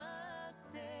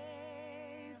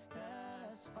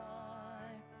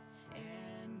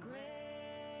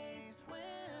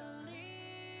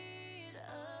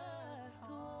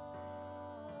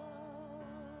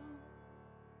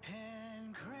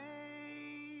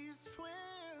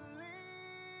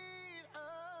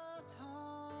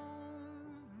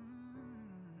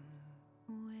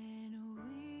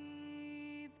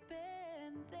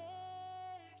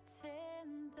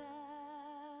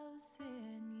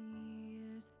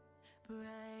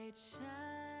light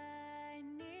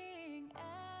shining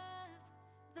as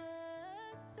the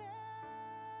sun.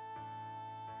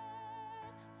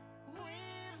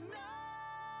 We've no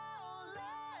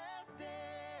less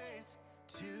days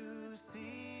to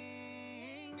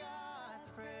sing God's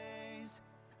praise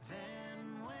than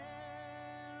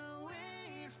when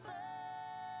we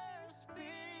first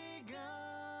begun.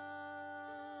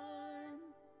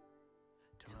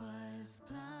 'Twas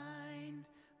blind,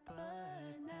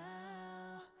 but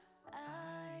now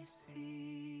I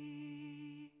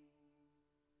see.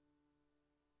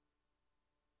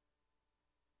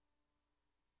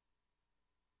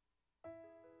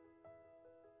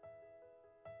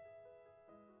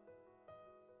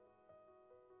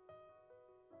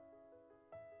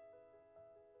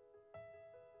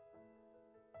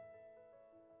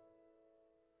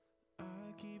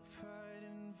 I keep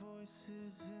fighting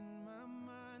voices in my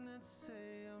mind that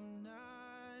say I'm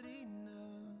not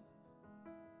enough.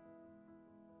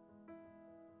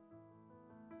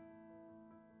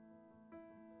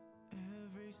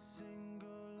 Every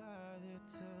single lie that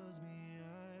tells me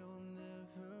I will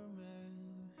never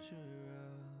measure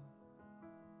up.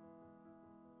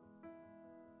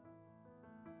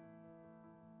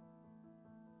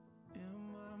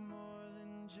 Am I more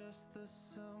than just the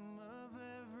sum of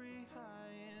every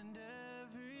high and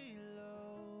every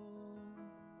low?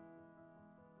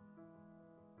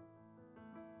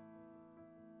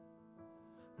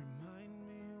 Remind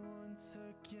me once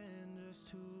again just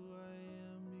who I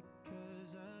am,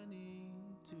 because I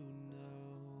need to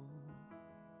know.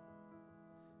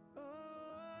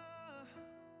 Oh,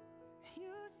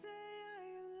 you say I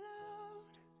am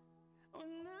loud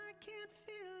when I can't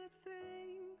feel a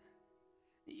thing.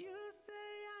 You say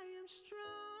I am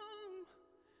strong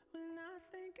when I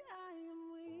think I am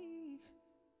weak.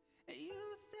 You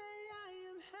say I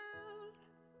am held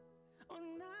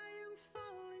when I am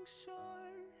falling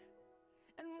short,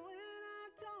 and when I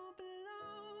don't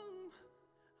belong.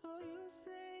 Oh, you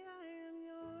say I am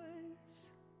yours,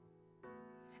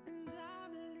 and I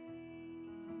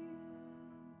believe,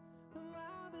 oh,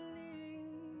 I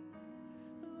believe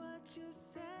what you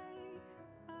say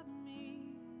of me.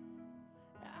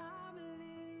 I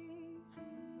believe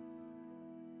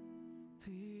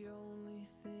the only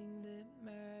thing that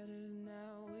matters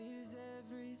now is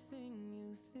everything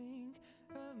you think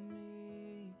of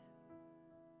me.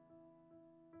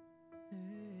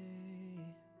 Hey.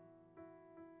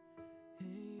 In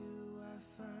you I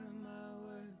find my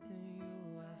worth, in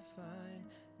you I find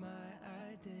my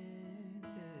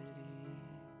identity.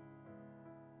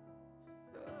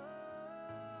 Oh,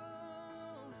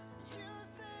 You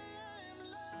say I am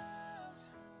loved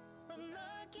when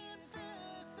I can't feel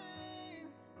a thing.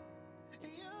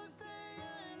 You say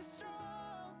I am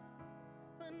strong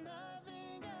when I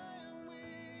think I am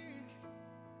weak.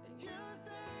 You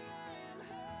say I am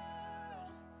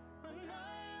held when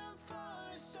I am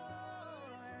falling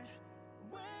short,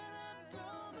 when I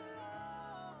don't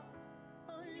belong.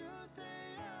 Oh, you say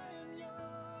I am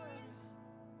yours,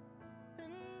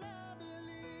 and I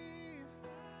believe.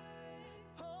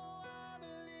 Oh, I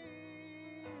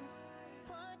believe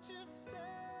what you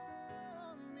say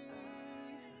of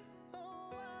me.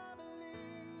 Oh, I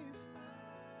believe.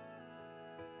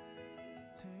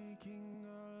 taking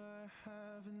all I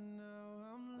have and now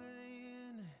I'm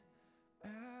laying it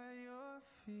at your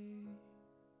feet.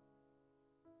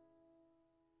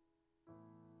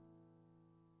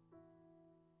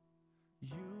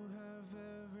 You have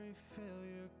every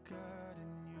failure, God,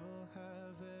 and you'll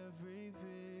have every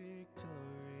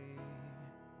victory.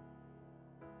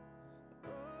 Oh,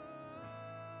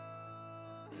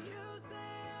 you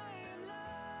say I am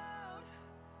loved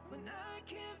when I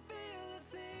can't feel a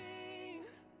thing.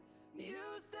 You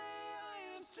say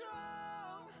I am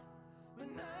strong when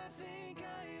I think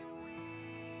I am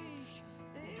weak.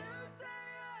 And you say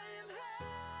I am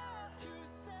held You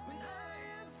say when I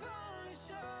am falling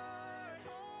short.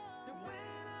 And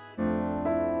when I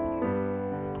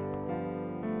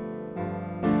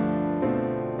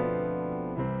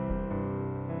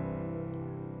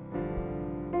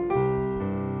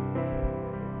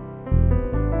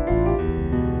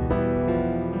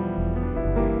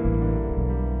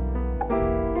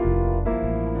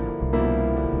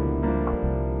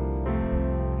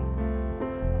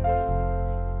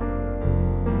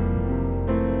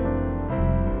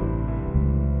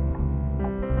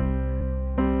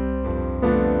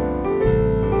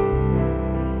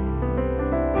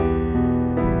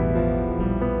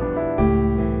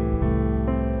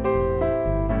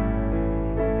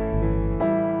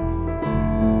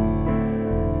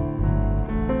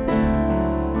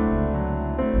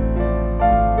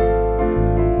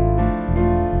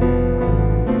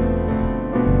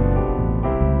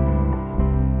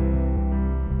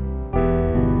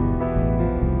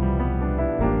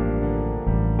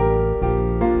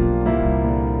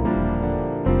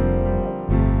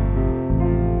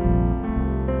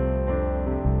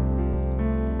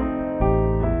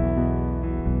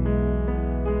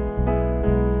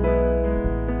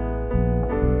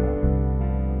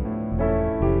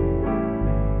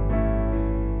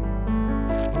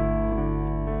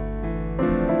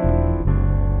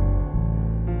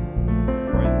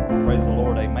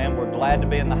glad to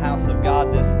be in the house of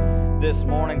God this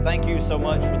morning. Thank you so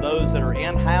much for those that are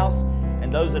in-house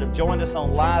and those that have joined us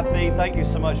on live feed. Thank you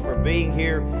so much for being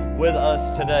here with us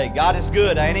today. God is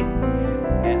good, ain't He?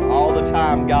 And all the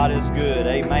time, God is good.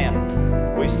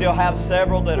 Amen. We still have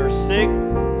several that are sick,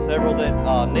 several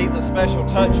that needs a special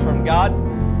touch from God.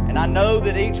 And I know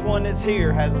that each one that's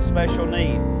here has a special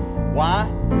need. Why?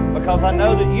 Because I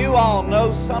know that you all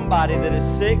know somebody that is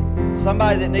sick,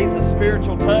 somebody that needs a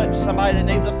spiritual touch, somebody that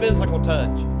needs a physical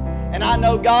touch. And I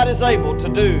know God is able to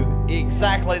do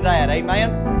exactly that.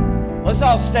 Amen? Let's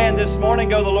all stand this morning,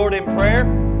 go to the Lord in prayer.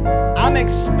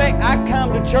 I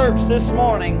come to church this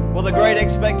morning with a great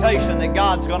expectation that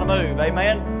God's going to move.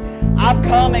 Amen? I've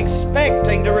come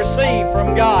expecting to receive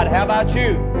from God. How about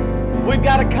you? We've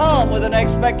got to come with an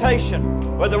expectation.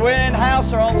 Whether we're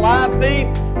in-house or on live feed,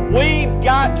 we've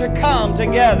got to come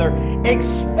together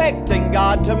expecting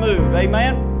God to move.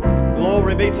 Amen?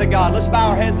 Glory be to God. Let's bow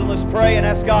our heads and let's pray and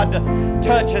ask God to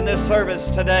touch in this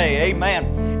service today.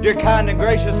 Amen. Dear kind and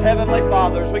gracious Heavenly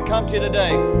Father, as we come to you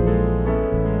today,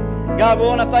 God, we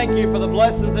want to thank you for the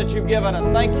blessings that you've given us.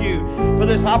 Thank you for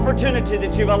this opportunity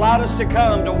that you've allowed us to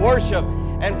come to worship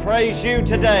and praise you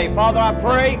today. Father, I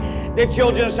pray that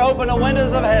you'll just open the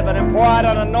windows of heaven and pour out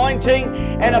an anointing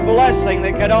and a blessing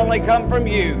that could only come from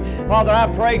you. Father, I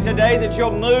pray today that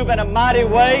you'll move in a mighty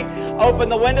way, open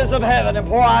the windows of heaven and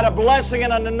pour out a blessing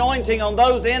and an anointing on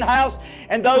those in-house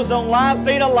and those on live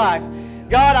feed alike.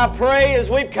 God, I pray as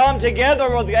we've come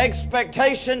together with the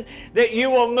expectation that you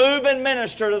will move and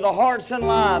minister to the hearts and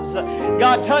lives.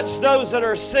 God, touch those that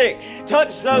are sick.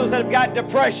 Touch those that have got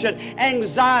depression,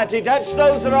 anxiety. Touch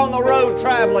those that are on the road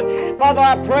traveling. Father,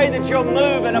 I pray that you'll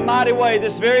move in a mighty way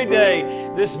this very day,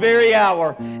 this very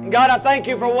hour. And God, I thank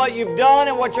you for what you've done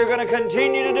and what you're going to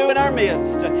continue to do in our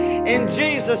midst. In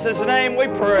Jesus' name we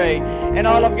pray. And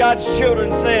all of God's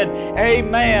children said,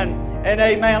 amen and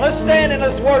amen. Let's stand and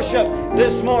let's worship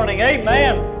this morning.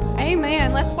 Amen.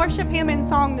 Amen. Let's worship Him in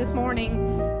song this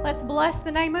morning. Let's bless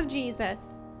the name of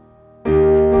Jesus.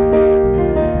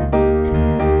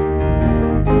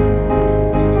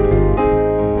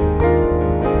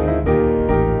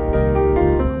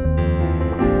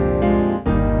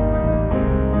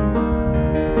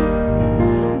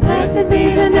 Blessed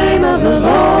be the name of the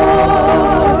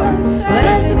Lord.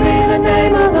 Blessed be the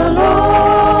name of the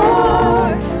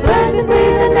Lord. Blessed be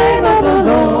the name of the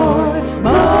Lord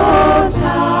Most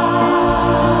High.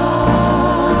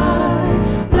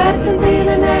 Blessed be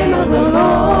the name of the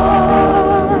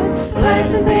Lord.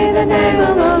 Blessed be the name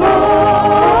of the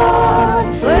Lord.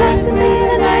 Blessed be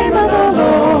the name of the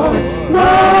Lord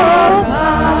Most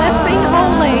High. Let's sing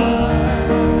holy.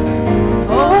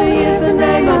 Holy is the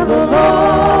name of the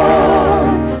Lord.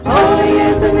 Holy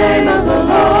is the name of the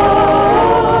Lord.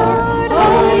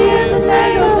 Holy is the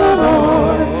name of the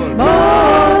Lord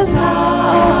Most High.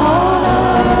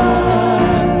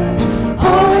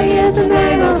 Holy is the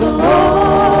name of the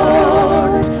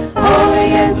Lord.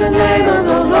 Holy is the name of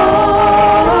the Lord.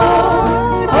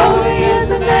 Holy is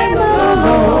the name of the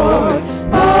Lord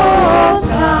Most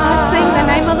High. Sing the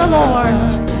name of the Lord.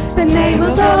 The name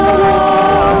of the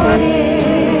Lord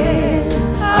is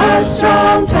a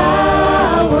strong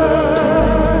tower.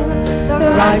 The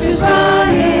righteous run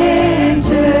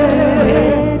into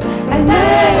it, and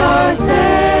they are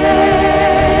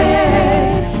saved.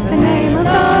 The name of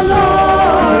the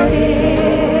Lord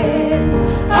is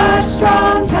a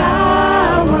strong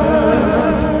tower.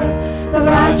 The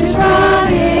righteous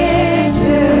run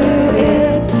into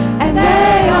it, and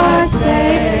they are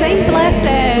saved. Sing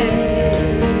blessed.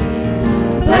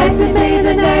 Blessed be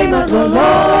the name of the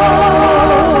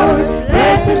Lord.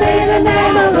 Blessed be the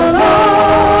name of the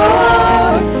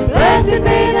Lord. Blessed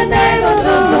be the name of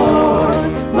the Lord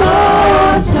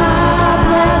Most High.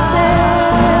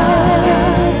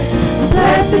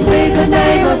 Blessed be the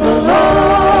name of the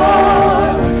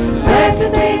Lord. Blessed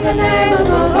be the name of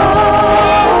the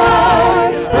Lord.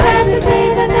 Blessed be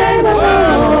the name of the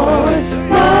Lord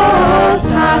Most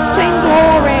High. Sing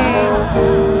glory.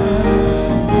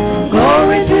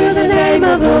 Glory to the name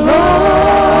of the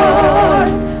Lord.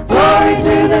 Glory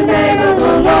to the name of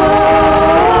the Lord.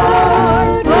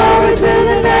 Glory to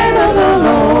the name of the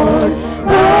Lord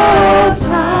Most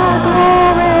High.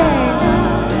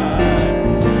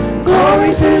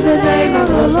 Glory to the name of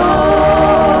the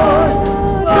Lord.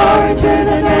 Glory to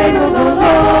the name of the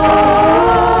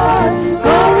Lord.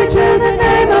 Glory to the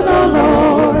name of the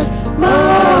Lord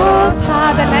Most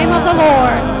High. The name of the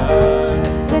Lord.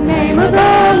 The name of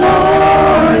the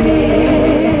Lord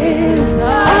is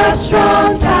a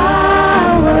strong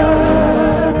tower.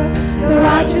 The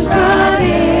righteous run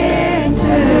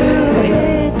into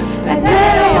it, and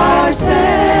they are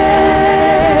saved.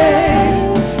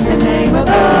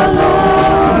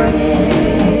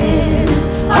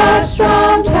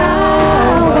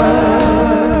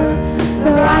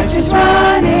 righteous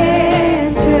run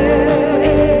into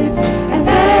it, and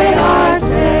they are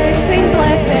saved. Sing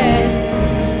blessed.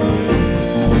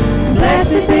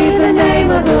 Blessed be the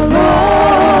name of the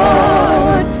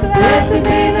Lord. Blessed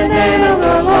be the name of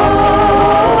the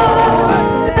Lord.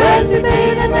 Blessed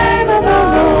be the name of the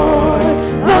Lord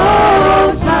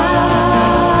Most High.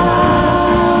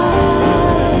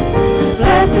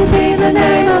 Blessed be the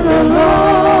name of the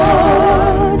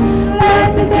Lord.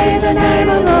 Blessed be the name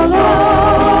of the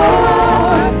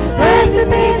Lord. Blessed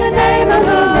be the name of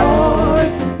the Lord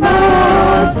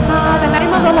Most High. The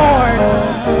name of the Lord.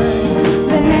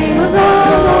 The name of the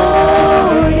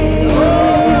Lord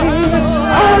is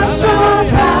a strong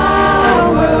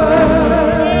tower.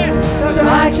 The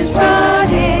righteous run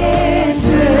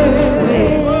into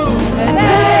it, and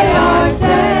they are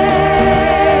saved.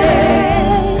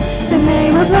 The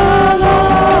name of the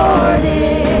Lord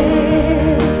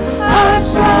is a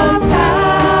strong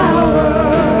tower.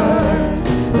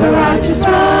 The righteous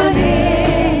run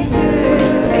into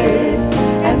it,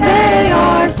 and they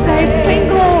are saved. Sing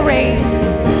glory.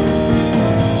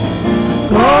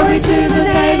 Glory to the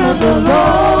name of the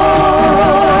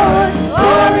Lord.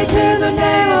 Glory to the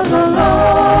name of the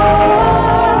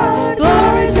Lord.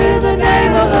 Glory to the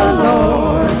name of the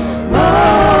Lord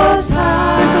Most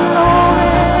High.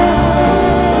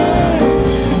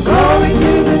 Glory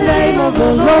to the name of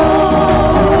the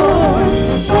Lord.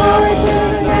 Glory to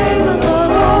the name of the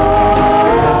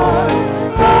Lord.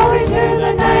 Glory to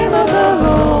the name of the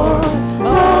Lord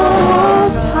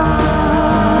Most High.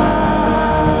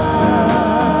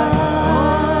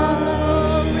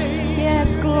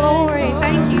 Yes, glory.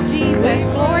 Thank you, Jesus.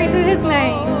 Glory to his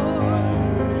name.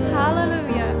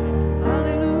 Hallelujah.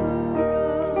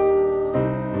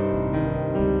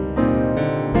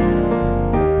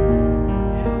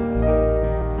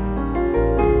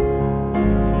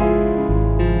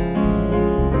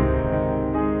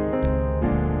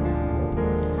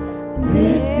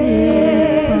 This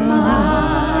is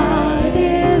my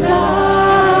desire,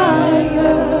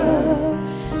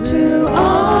 to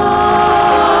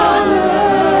honor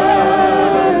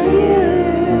you.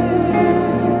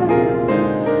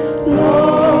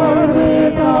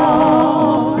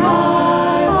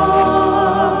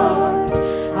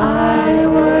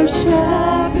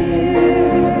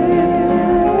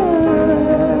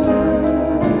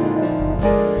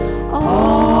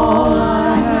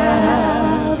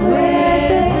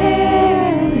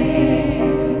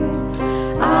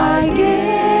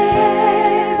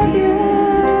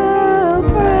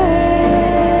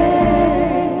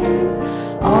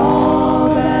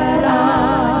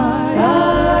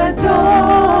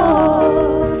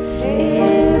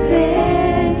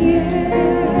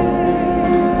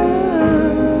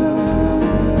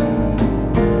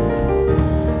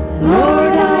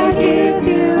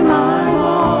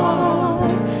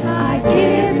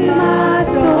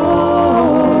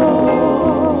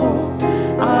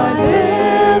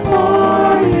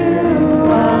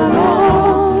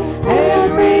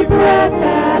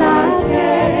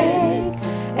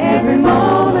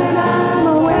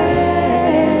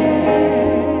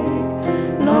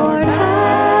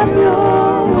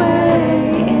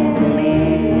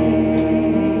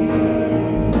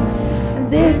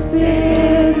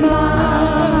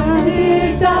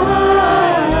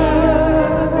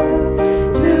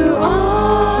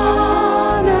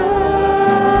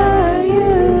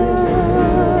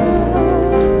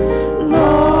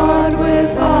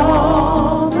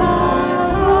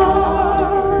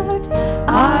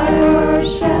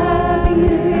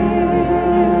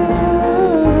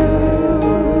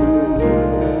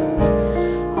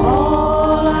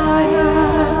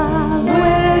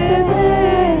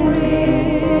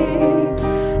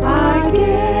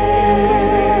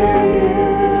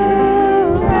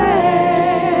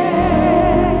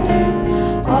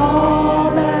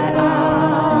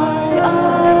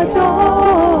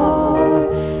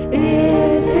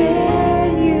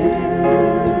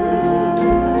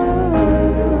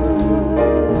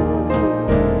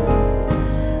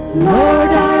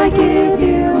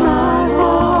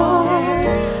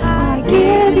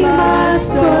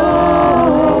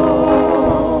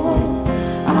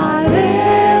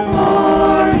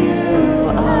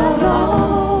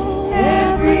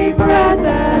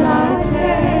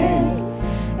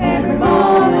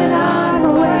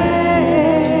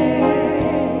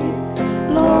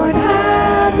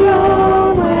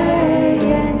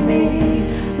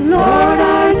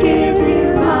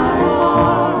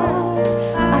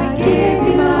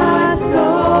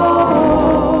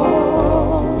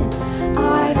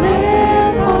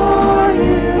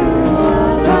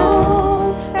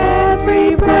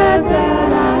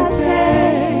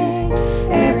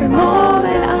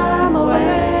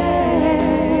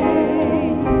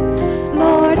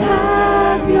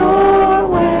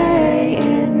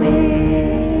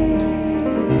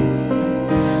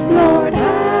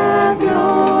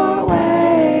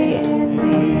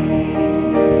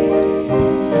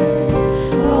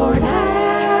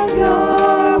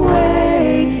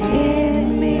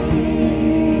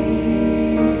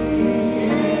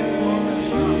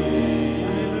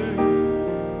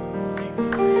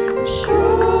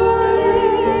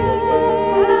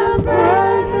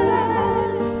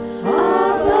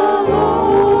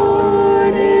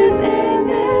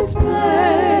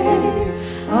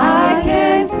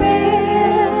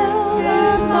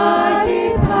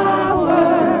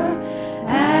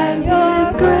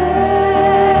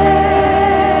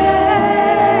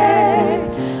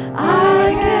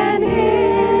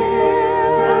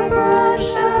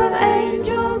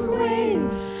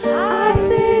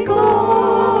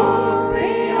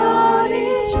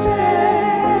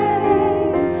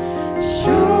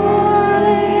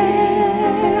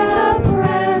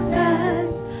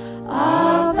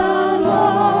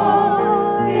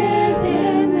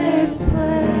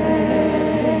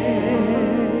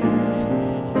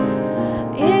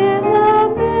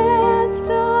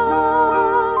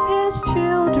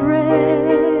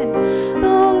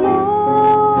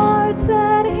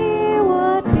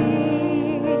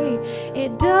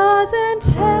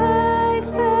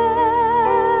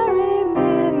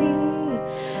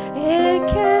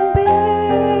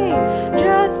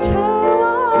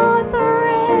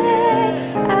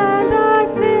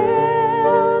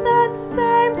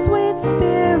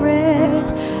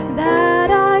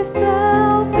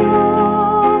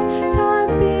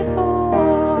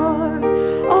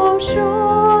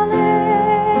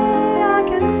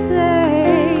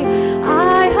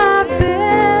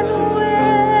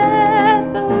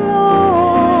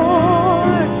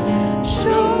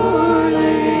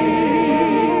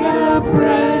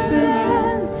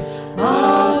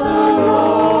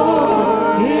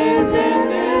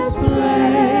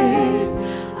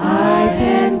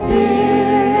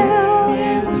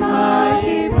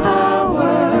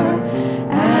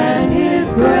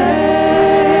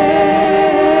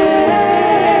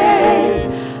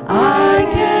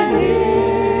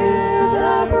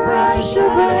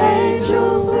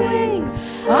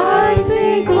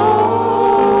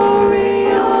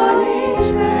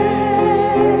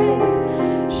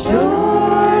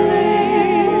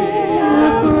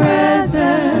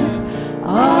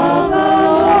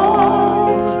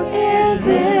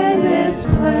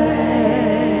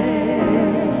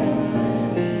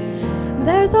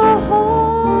 There's a holy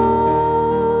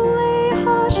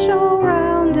hush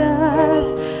around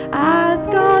us as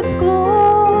God's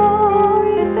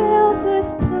glory fills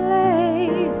this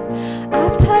place.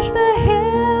 I've touched the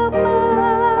hem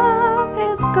of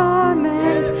His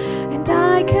garment, and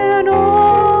I can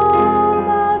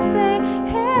almost see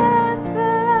His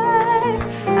face,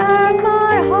 and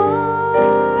my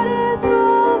heart is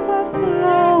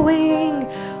overflowing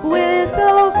with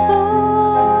the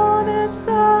fullness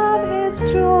of His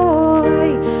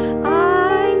joy.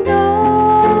 I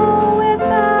know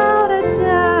without a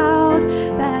doubt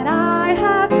that I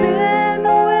have been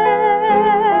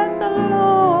with the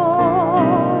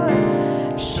Lord.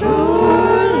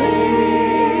 Surely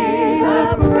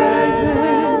the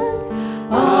presence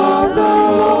of the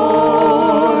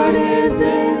Lord is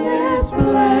in this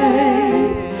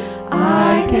place.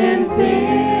 I can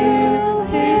feel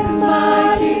His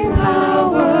mighty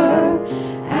power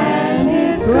and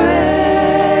His grace.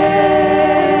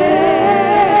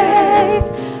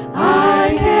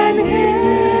 I can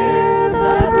hear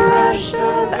the rush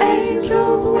of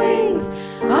angels' wings.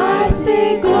 I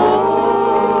see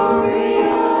glory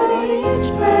on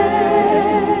each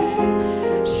face.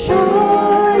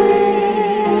 Surely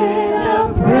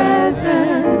the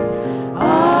presence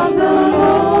of the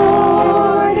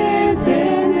Lord is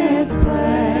in this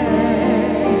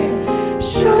place.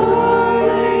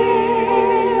 Surely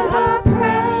the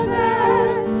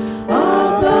presence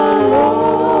of the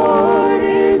Lord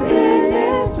is in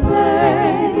this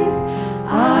place.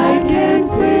 I can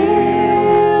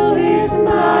feel His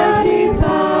mighty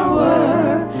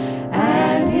power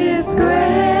and His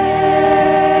grace.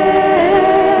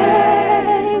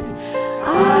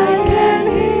 I can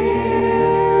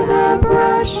hear the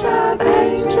brush of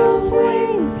angels'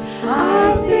 wings.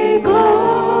 I see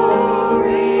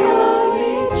glory on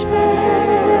each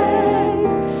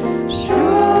face.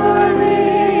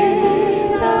 Surely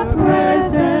the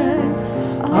presence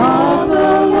of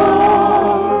the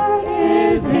Lord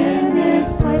is in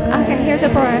this place. I can hear the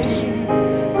brush.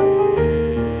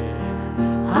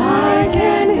 I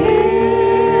can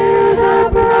hear the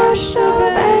brush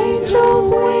of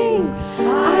angels' wings.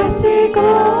 I see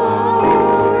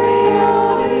glory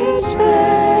on each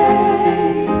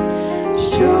face.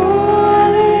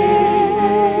 Surely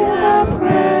the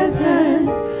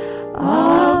presence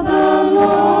of the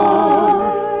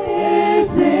Lord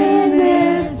is in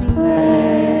this place.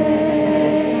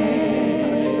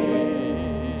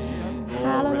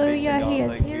 Hallelujah, He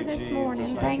is Thank here you, this Jesus.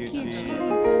 morning. Thank you,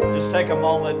 Jesus. Just take a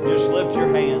moment, just lift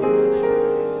your hands.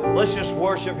 Let's just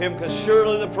worship Him, because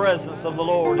surely the presence of the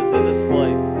Lord is in this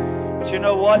place. But you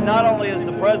know what? Not only is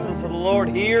the presence of the Lord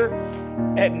here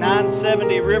at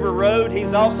 970 River Road,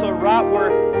 He's also right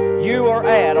where you are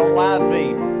at on live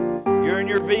feed. You're in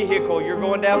your vehicle, you're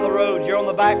going down the road, you're on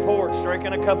the back porch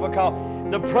drinking a cup of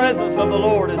coffee. The presence of the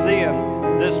Lord is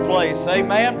in this place.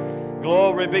 Amen.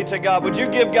 Glory be to God. Would you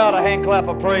give God a hand clap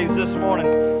of praise this morning?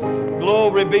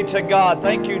 Glory be to God.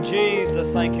 Thank you,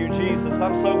 Jesus. Thank you, Jesus.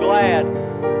 I'm so glad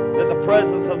that the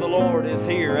presence of the Lord is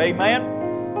here. Amen.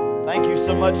 Thank you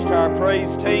so much to our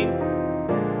praise team.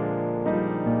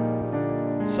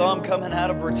 Some coming out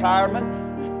of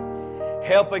retirement,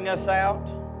 helping us out,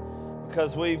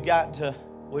 because we're going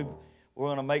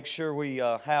to make sure we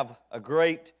have a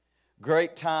great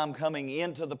time coming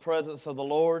into the presence of the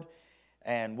Lord.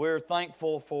 And we're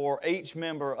thankful for each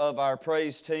member of our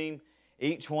praise team,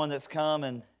 each one that's come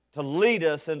and to lead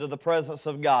us into the presence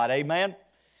of God. Amen.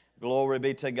 Glory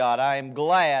be to God. I am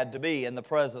glad to be in the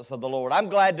presence of the Lord. I'm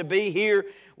glad to be here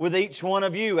with each one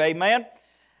of you. Amen.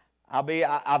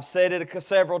 I've said it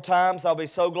several times. I'll be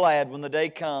so glad when the day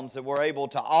comes that we're able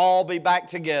to all be back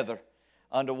together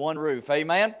under one roof.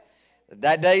 Amen.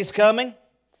 That day's coming.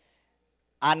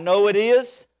 I know it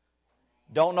is.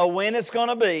 Don't know when it's going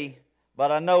to be,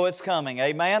 but I know it's coming.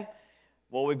 Amen.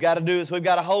 What we've got to do is we've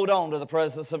got to hold on to the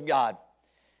presence of God.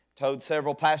 Told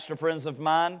several pastor friends of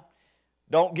mine,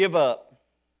 don't give up.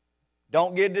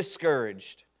 Don't get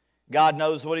discouraged. God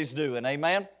knows what He's doing.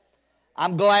 Amen.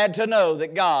 I'm glad to know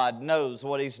that God knows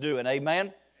what He's doing.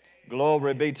 Amen.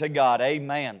 Glory be to God.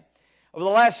 Amen. Over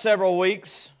the last several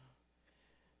weeks,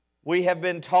 we have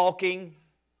been talking,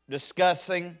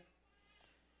 discussing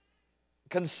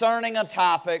concerning a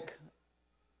topic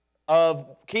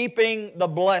of keeping the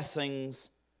blessings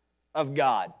of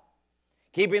God.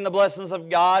 Keeping the blessings of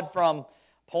God from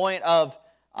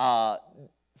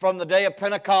the day of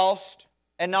Pentecost,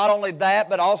 and not only that,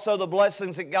 but also the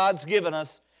blessings that God's given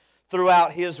us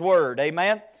throughout His Word.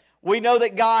 Amen? We know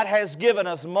that God has given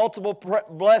us multiple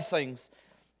blessings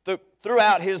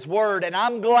throughout His Word, and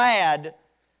I'm glad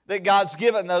that God's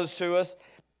given those to us.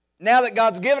 now that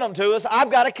God's given them to us,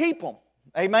 I've got to keep them.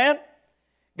 Amen?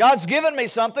 God's given me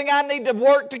something. I need to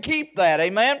work to keep that.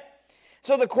 Amen?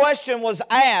 So the question was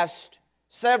asked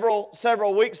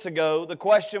several weeks ago. The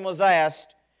question was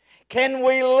asked, can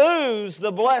we lose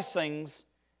the blessings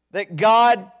that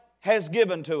God has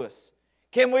given to us?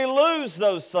 Can we lose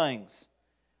those things?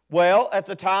 Well, at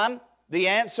the time, the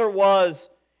answer was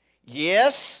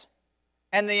yes,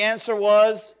 and the answer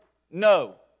was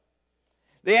no.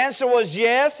 The answer was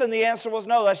yes, and the answer was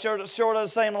no. That sure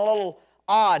does seem a little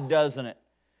odd, doesn't it?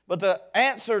 But the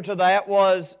answer to that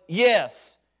was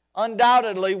yes.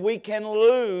 Undoubtedly, we can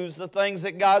lose the things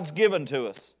that God's given to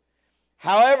us.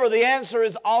 However, the answer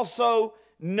is also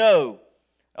no.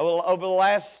 Over the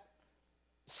last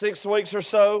 6 weeks or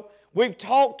so, we've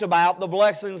talked about the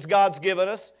blessings God's given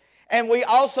us, and we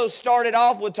also started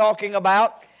off with talking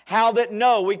about how that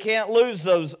no, we can't lose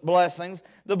those blessings.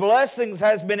 The blessings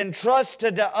has been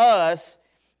entrusted to us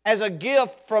as a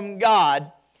gift from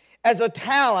God, as a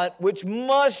talent which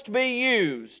must be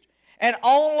used. And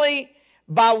only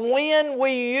by when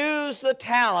we use the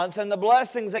talents and the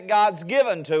blessings that God's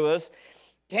given to us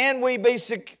can we be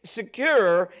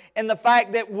secure in the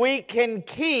fact that we can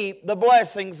keep the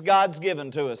blessings God's given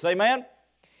to us. Amen?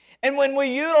 And when we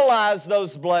utilize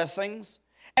those blessings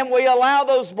and we allow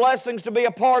those blessings to be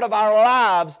a part of our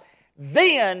lives,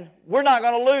 then we're not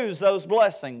going to lose those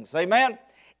blessings. Amen?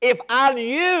 If I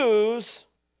use,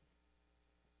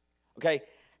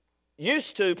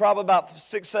 used to, probably about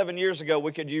 6, 7 years ago,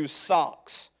 we could use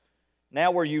socks.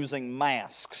 Now we're using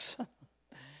masks.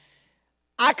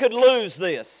 I could lose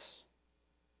this.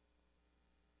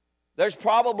 There's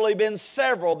probably been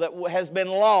several that has been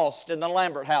lost in the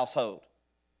Lambert household.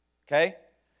 Okay?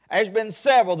 There's been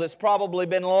several that's probably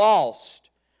been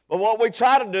lost. But what we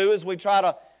try to do is we'll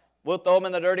throw them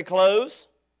in the dirty clothes.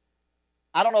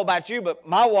 I don't know about you, but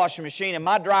my washing machine and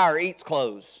my dryer eats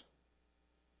clothes.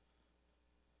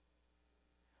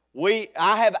 I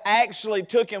have actually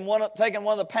taken one of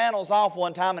the panels off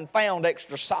one time and found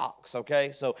extra socks,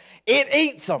 okay? So it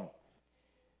eats them.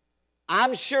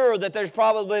 I'm sure that there's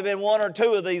probably been 1 or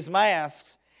 2 of these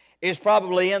masks is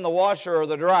probably in the washer or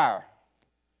the dryer.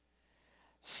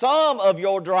 Some of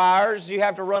your dryers, you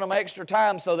have to run them extra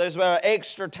time, so there's about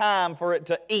extra time for it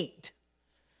to eat.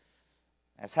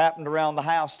 That's happened around the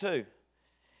house too.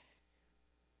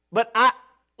 But I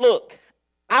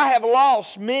have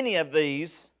lost many of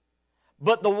these,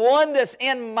 but the one that's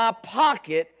in my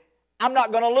pocket, I'm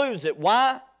not going to lose it.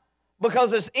 Why?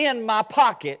 Because it's in my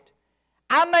pocket.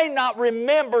 I may not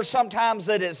remember sometimes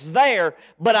that it's there,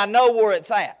 but I know where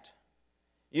it's at.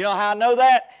 You know how I know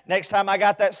that? Next time I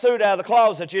got that suit out of the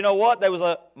closet, you know what? There was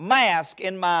a mask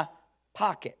in my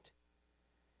pocket.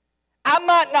 I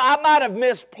might have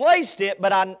misplaced it,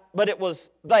 but it was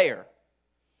there.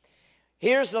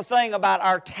 Here's the thing about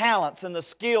our talents and the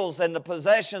skills and the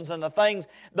possessions and the things,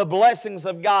 the blessings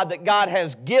of God that God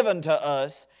has given to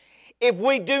us. If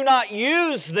we do not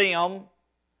use them,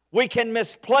 we can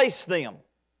misplace them.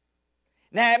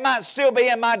 Now, it might still be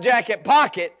in my jacket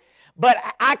pocket, but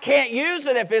I can't use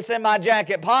it if it's in my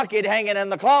jacket pocket hanging in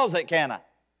the closet, can I?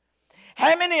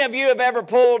 How many of you have ever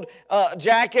pulled a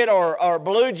jacket or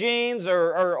blue jeans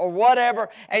or whatever,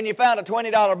 and you found a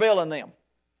 $20 bill in them?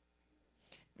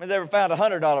 Has ever found a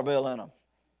 $100 bill in them?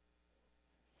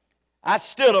 I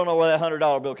still don't know where that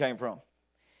 $100 bill came from.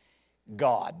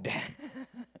 God.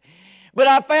 But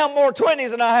I found more 20s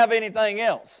than I have anything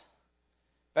else.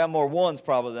 Found more ones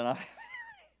probably than I have.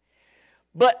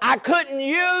 But I couldn't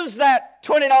use that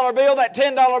 $20 bill, that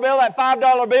 $10 bill, that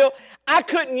 $5 bill. I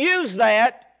couldn't use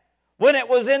that when it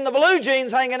was in the blue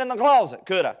jeans hanging in the closet,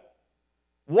 could I?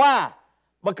 Why?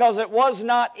 Because it was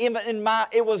not in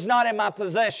my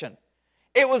possession.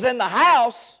 It was in the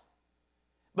house,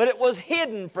 but it was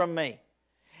hidden from me.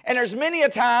 And there's many a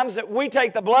times that we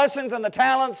take the blessings and the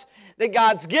talents that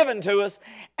God's given to us,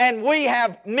 and we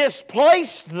have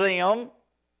misplaced them,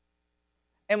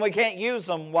 and we can't use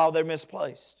them while they're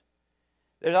misplaced.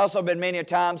 There's also been many a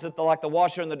times that the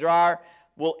washer and the dryer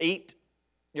will eat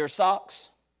your socks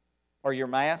or your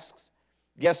masks.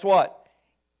 Guess what?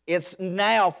 It's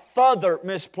now further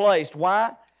misplaced.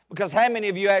 Why? Because how many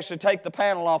of you actually take the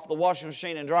panel off the washing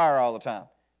machine and dryer all the time?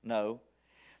 No.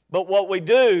 But what we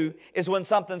do is when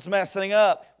something's messing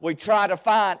up, we try to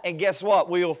find, and guess what?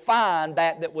 We'll find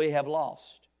that we have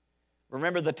lost.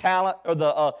 Remember the talent or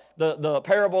the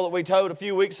parable that we told a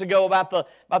few weeks ago about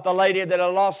the lady that had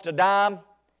lost a dime?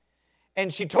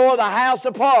 And she tore the house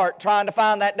apart trying to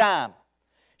find that dime.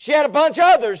 She had a bunch of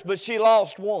others, but she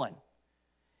lost one.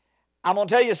 I'm going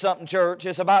to tell you something, church.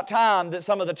 It's about time that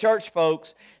some of the church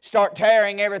folks start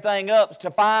tearing everything up to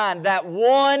find that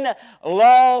one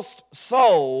lost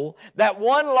soul, that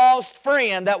one lost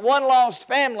friend, that one lost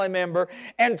family member,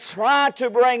 and try to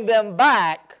bring them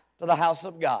back to the house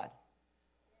of God.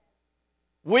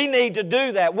 We need to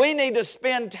do that. We need to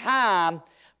spend time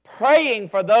praying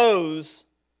for those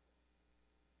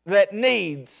that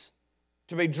needs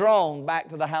to be drawn back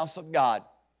to the house of God.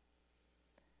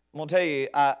 I'm going to tell you,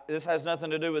 this has nothing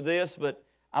to do with this, but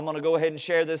I'm going to go ahead and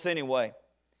share this anyway.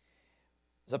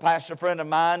 As a pastor friend of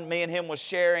mine, me and him was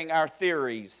sharing our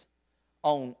theories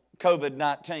on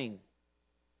COVID-19.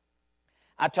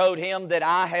 I told him that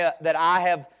I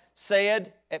have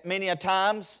said at many a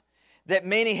times that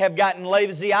many have gotten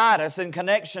lazy-itis in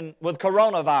connection with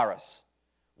coronavirus.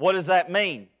 What does that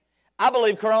mean? I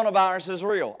believe coronavirus is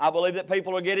real. I believe that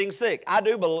people are getting sick. I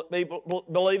do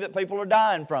believe that people are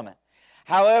dying from it.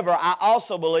 However, I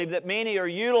also believe that many are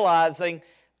utilizing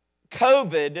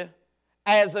COVID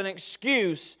as an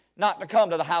excuse not to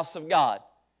come to the house of God.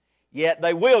 Yet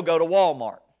they will go to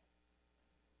Walmart.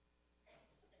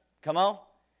 Come on.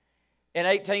 In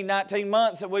 18, 19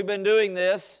 months that we've been doing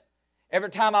this,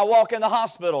 every time I walk in the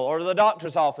hospital or to the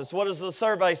doctor's office, what does the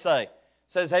survey say? It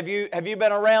says, have you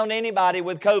been around anybody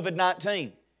with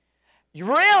COVID-19?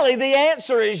 Really, the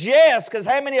answer is yes, because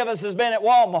how many of us has been at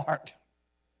Walmart?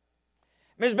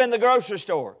 It's been the grocery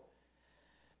store.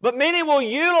 But many will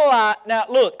utilize, now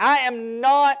look, I am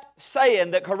not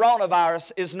saying that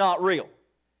coronavirus is not real.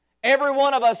 Every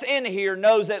one of us in here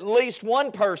knows at least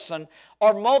one person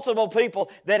or multiple people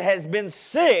that has been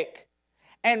sick,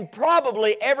 and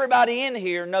probably everybody in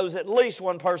here knows at least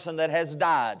one person that has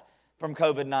died from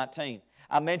COVID-19.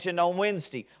 I mentioned on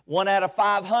Wednesday, 1 out of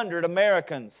 500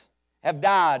 Americans have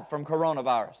died from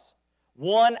coronavirus.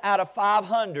 1 out of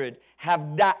 500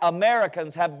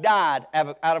 Americans have died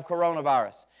out of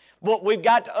coronavirus. What we've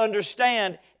got to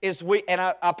understand is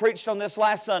I preached on this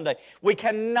last Sunday, we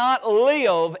cannot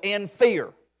live in fear.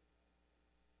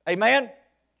 Amen?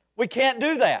 We can't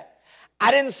do that. I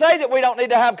didn't say that we don't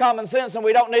need to have common sense and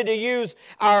we don't need to use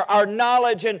our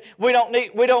knowledge and we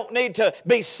don't need to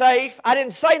be safe. I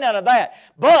didn't say none of that.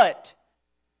 But,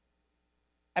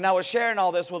 and I was sharing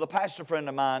all this with a pastor friend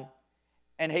of mine,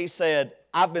 and he said,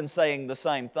 I've been saying the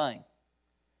same thing.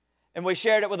 And we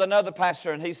shared it with another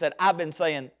pastor, and he said, I've been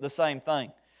saying the same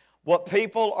thing. What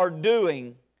people are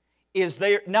doing is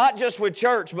they're not just with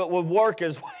church, but with work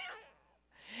as well.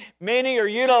 Many are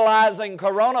utilizing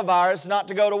coronavirus not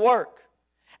to go to work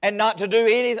and not to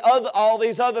do all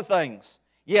these other things.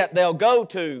 Yet they'll go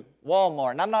to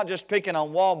Walmart. And I'm not just picking on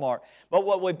Walmart, but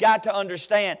what we've got to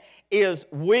understand is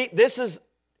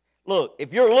look,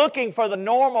 if you're looking for the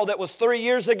normal that was 3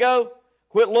 years ago,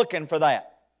 quit looking for that.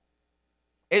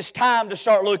 It's time to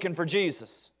start looking for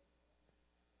Jesus.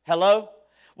 Hello?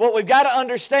 What we've got to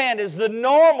understand is the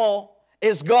normal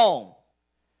is gone.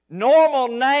 Normal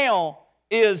now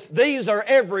is these are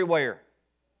everywhere.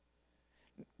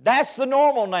 That's the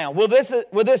normal now. Will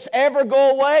this ever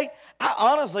go away? I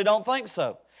honestly don't think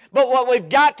so. But what we've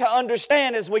got to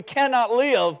understand is we cannot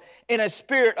live in a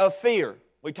spirit of fear.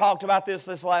 We talked about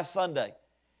this last Sunday.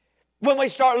 When we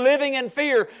start living in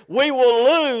fear, we will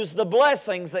lose the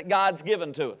blessings that God's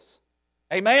given to us.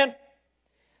 Amen?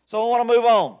 So I want to move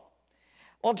on.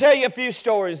 I want to tell you a few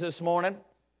stories this morning.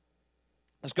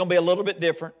 It's going to be a little bit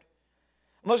different.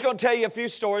 I'm just going to tell you a few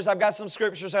stories. I've got some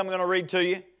scriptures I'm going to read to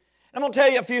you. And I'm going to tell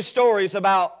you a few stories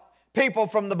about people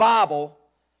from the Bible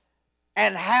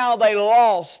and how they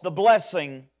lost the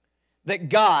blessing that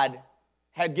God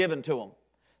had given to them.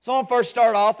 So I'll first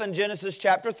start off in Genesis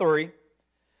chapter 3.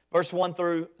 Verse 1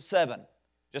 through 7.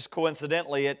 Just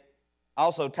coincidentally, it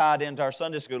also tied into our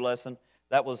Sunday school lesson.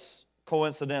 That was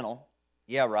coincidental.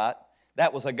 Yeah, right.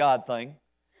 That was a God thing.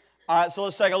 All right, so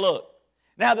let's take a look.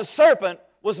 Now the serpent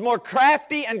was more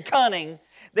crafty and cunning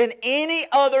than any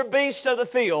other beast of the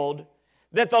field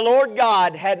that the Lord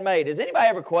God had made. Has anybody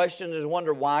ever questioned and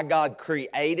wondered why God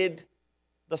created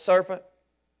the serpent?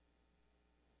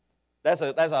 That's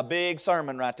a big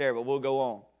sermon right there, but we'll go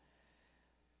on.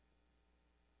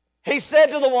 He said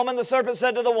to the woman, the serpent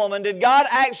said to the woman, did God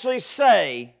actually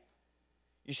say,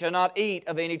 you shall not eat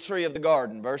of any tree of the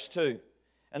garden? Verse 2.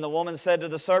 And the woman said to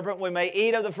the serpent, we may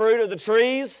eat of the fruit of the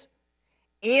trees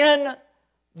in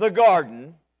the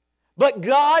garden, but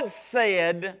God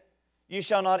said, you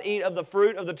shall not eat of the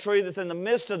fruit of the tree that's in the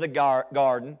midst of the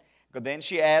garden. But then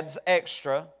she adds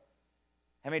extra.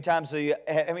 How many times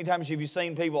have you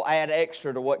seen people add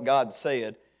extra to what God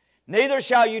said? Neither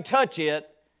shall you touch it,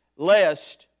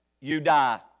 lest you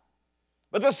die.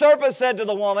 But the serpent said to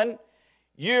the woman,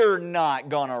 you're not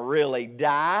going to really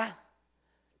die.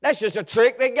 That's just a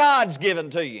trick that God's given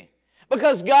to you.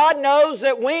 Because God knows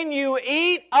that when you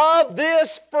eat of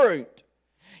this fruit,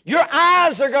 your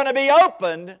eyes are going to be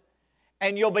opened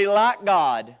and you'll be like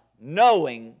God,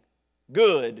 knowing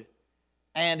good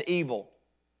and evil.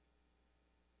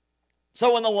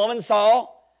 So when the woman saw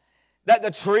that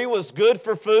the tree was good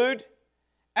for food,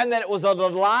 and that it was a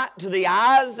delight to the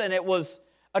eyes, and it was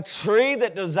a tree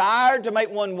that desired to make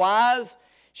one wise,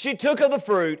 she took of the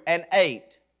fruit and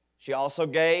ate. She also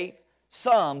gave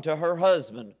some to her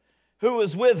husband, who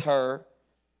was with her,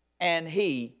 and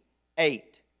he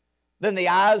ate. Then the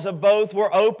eyes of both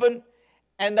were open,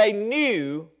 and they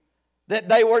knew that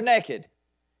they were naked.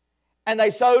 And they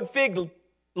sewed fig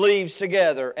leaves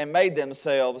together and made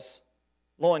themselves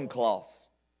loincloths.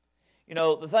 You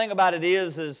know, the thing about it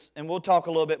is, and we'll talk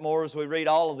a little bit more as we read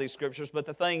all of these scriptures, but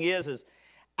the thing is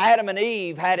Adam and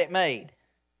Eve had it made.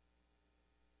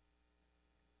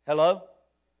 Hello?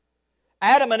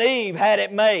 Adam and Eve had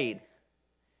it made.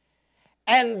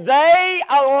 And they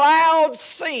allowed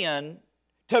sin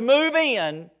to move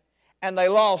in, and they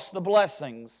lost the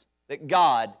blessings that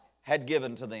God had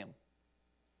given to them.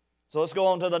 So let's go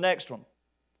on to the next one.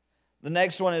 The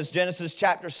next one is Genesis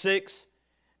chapter 6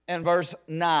 and verse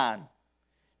 9.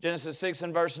 Genesis 6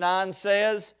 and verse 9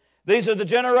 says, these are the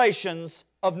generations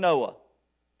of Noah.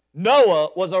 Noah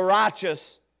was a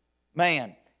righteous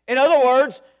man. In other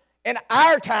words, in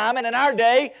our time and in our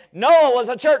day, Noah was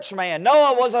a church man.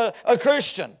 Noah was a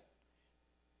Christian.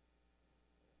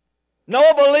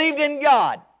 Noah believed in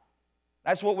God.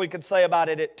 That's what we could say about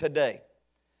it today.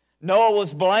 Noah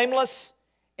was blameless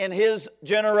in his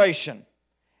generation.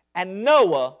 And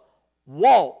Noah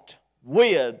walked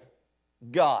with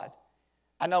God.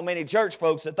 I know many church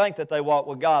folks that think that they walk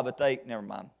with God, but never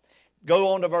mind. Go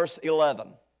on to verse 11.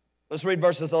 Let's read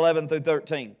verses 11 through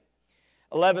 13.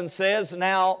 11 says,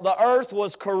 now the earth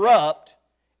was corrupt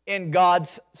in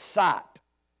God's sight.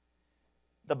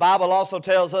 The Bible also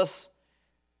tells us,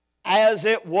 as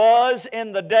it was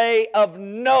in the day of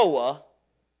Noah,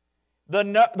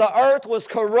 the earth was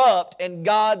corrupt in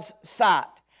God's sight.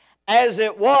 As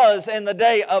it was in the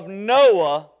day of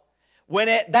Noah, when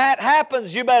that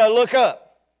happens, you better look up.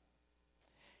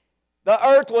 The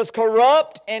earth was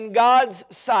corrupt in God's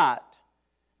sight.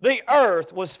 The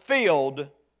earth was filled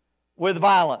with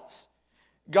violence.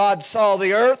 God saw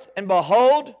the earth, and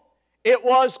behold, it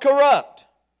was corrupt.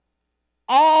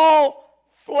 All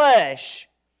flesh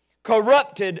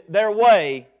corrupted their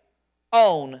way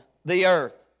on the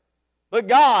earth. But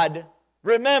God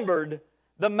remembered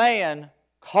the man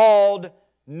called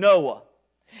Noah.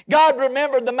 God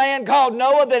remembered the man called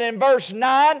Noah, that in verse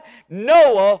 9,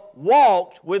 Noah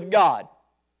walked with God.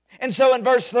 And so in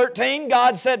verse 13,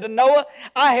 God said to Noah,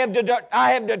 I have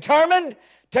determined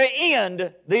to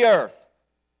end the earth.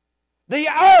 The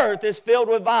earth is filled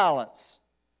with violence.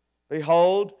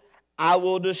 Behold, I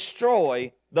will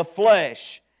destroy the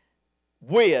flesh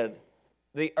with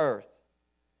the earth.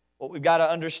 What we've got to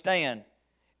understand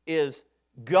is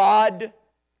God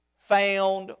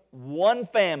found one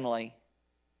family,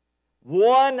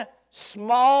 one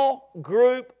small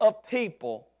group of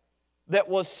people that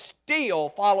was still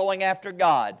following after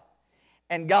God.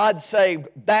 And God saved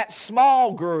that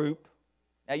small group.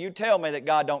 Now you tell me that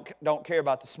God don't care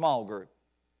about the small group.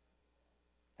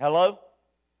 Hello?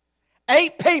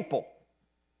 8 people.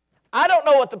 I don't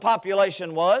know what the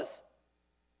population was.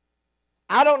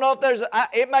 I don't know if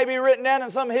it may be written down in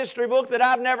some history book that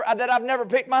I've never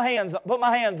put my hands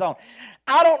on.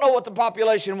 I don't know what the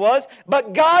population was,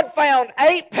 but God found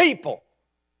 8 people.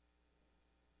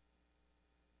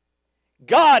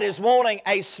 God is wanting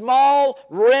a small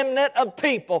remnant of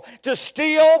people to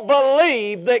still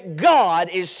believe that God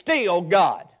is still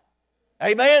God.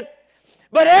 Amen?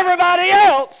 But everybody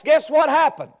else, guess what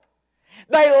happened?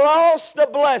 They lost the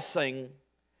blessing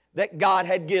that God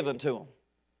had given to them.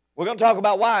 We're going to talk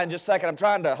about why in just a second. I'm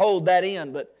trying to hold that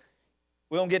in, but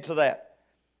we're going to get to that.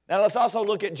 Now let's also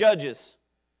look at Judges.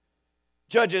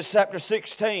 Judges chapter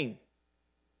 16.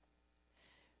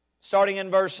 Starting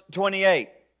in verse 28.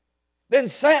 Then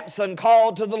Samson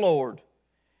called to the Lord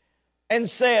and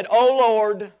said, O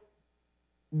Lord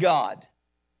God,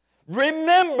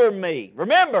 remember me.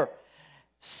 Remember,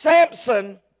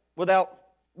 Samson, without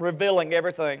revealing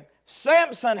everything,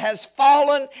 Samson has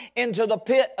fallen into the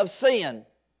pit of sin.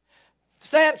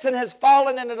 Samson has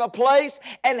fallen into the place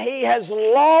and he has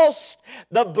lost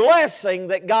the blessing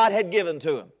that God had given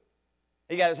to him.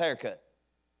 He got his hair cut.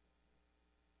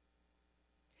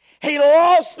 He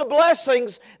lost the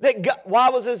blessings that God, why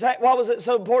was it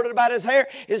so important about his hair?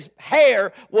 His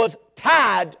hair was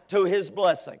tied to his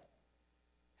blessing.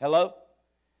 Hello?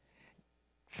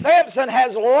 Samson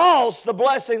has lost the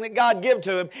blessing that God gave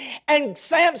to him. And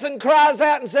Samson cries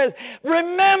out and says,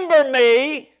 remember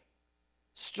me,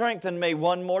 strengthen me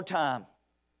one more time,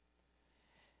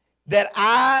 that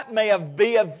I may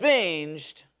be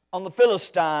avenged on the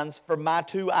Philistines for my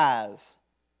 2 eyes.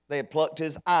 They had plucked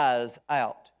his eyes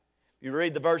out. You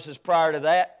read the verses prior to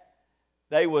that,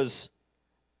 they was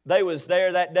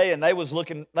there that day and they was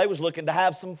looking to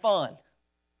have some fun.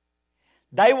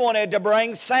 They wanted to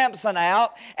bring Samson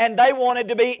out and they wanted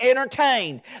to be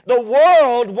entertained. The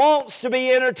world wants to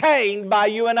be entertained by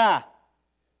you and I.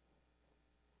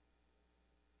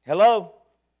 Hello?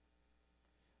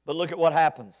 But look at what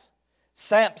happens.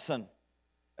 Samson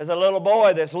is a little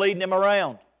boy that's leading him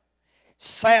around.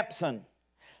 Samson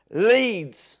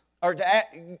leads, or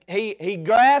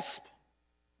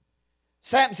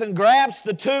Samson grasps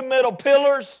the 2 middle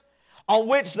pillars on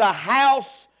which the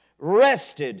house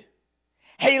rested.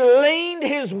 He leaned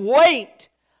his weight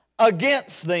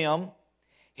against them,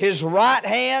 his right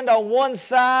hand on one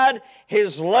side,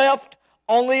 his left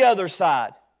on the other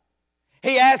side.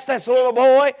 He asked this little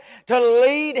boy to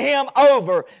lead him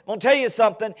over. I'm going to tell you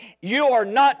something. You are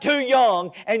not too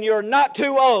young and you're not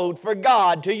too old for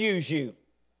God to use you.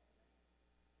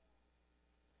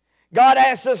 God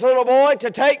asked this little boy to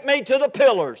take me to the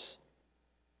pillars.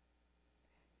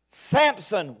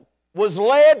 Samson was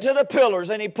led to the pillars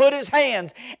and he put his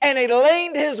hands and he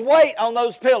leaned his weight on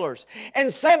those pillars.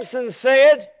 And Samson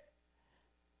said,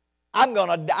 I'm going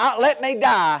to die. Let me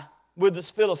die with the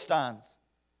Philistines.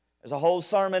 There's a whole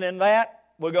sermon in that.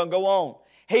 We're going to go on.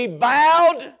 He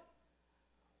bowed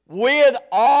with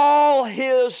all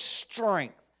his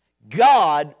strength.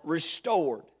 God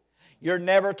restored. You're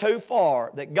never too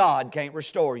far that God can't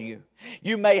restore you.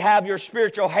 You may have your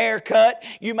spiritual hair cut.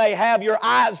 You may have your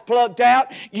eyes plucked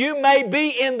out. You may be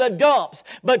in the dumps.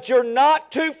 But you're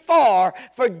not too far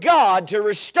for God to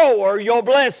restore your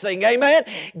blessing. Amen?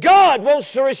 God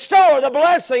wants to restore the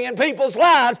blessing in people's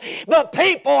lives. But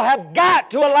people have got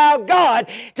to allow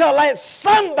God to let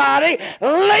somebody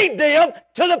lead them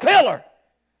to the pillar.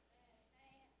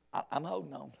 I'm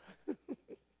holding on.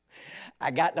 I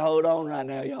got to hold on right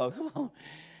now, y'all. Come on.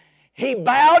 He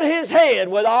bowed his head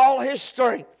with all his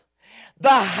strength. The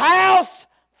house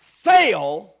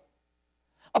fell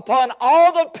upon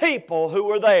all the people who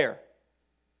were there.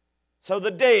 So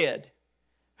the dead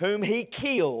whom he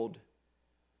killed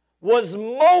was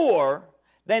more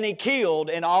than he killed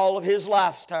in all of his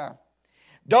lifetime.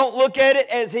 Don't look at it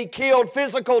as he killed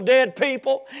physical dead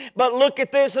people, but look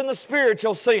at this in the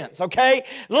spiritual sense, okay?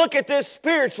 Look at this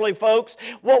spiritually, folks.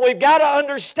 What we've got to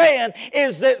understand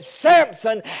is that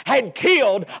Samson had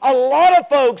killed a lot of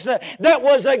folks that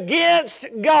was against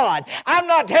God. I'm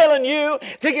not telling you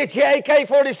to get your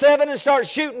AK-47 and start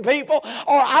shooting people,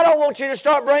 or I don't want you to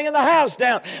start bringing the house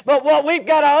down. But what we've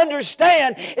got to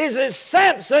understand is that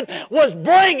Samson was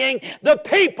bringing the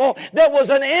people that was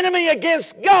an enemy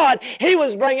against God, he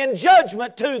was bringing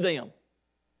judgment to them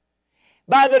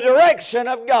by the direction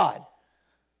of God.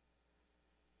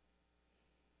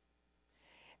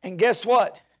 And guess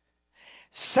what?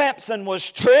 Samson was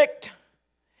tricked,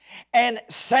 and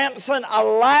Samson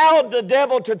allowed the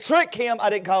devil to trick him.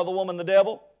 I didn't call the woman the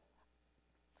devil,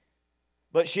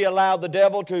 but she allowed the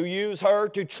devil to use her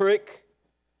to trick.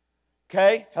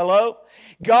 Okay, hello?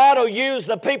 God will use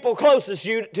the people closest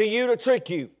to you to trick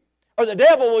you. Or the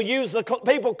devil will use the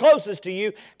people closest to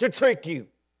you to trick you.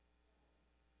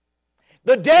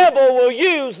 The devil will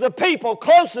use the people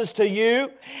closest to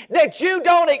you that you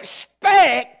don't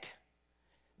expect.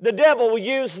 The devil will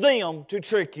use them to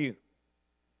trick you.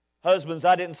 Husbands,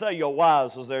 I didn't say your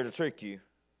wives was there to trick you.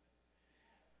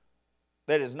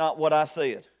 That is not what I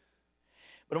said.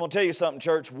 But I'm going to tell you something,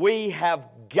 church. We have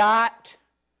got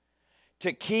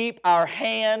to keep our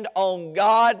hand on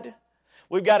God.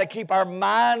 We've got to keep our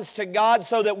minds to God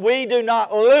so that we do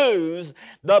not lose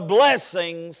the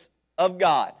blessings of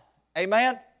God.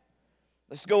 Amen?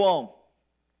 Let's go on.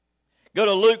 Go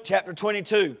to Luke chapter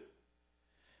 22,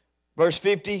 verse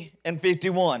 50 and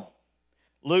 51.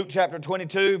 Luke chapter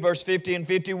 22, verse 50 and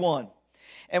 51.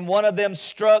 And one of them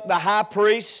struck the high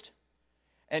priest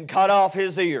and cut off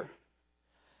his ear.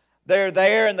 They're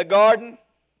there in the garden.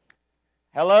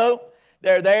 Hello?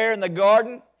 They're there in the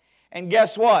garden. And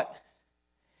guess what?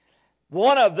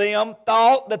 One of them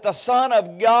thought that the Son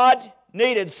of God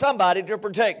needed somebody to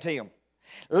protect him.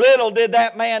 Little did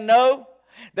that man know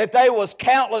that there was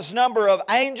countless number of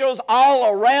angels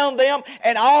all around them,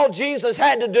 and all Jesus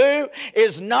had to do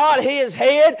is nod his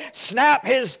head, snap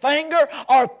his finger,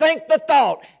 or think the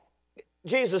thought.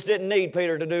 Jesus didn't need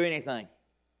Peter to do anything.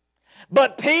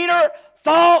 But Peter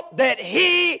thought that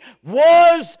he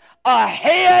was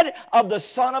ahead of the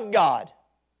Son of God.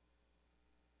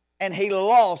 And he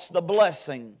lost the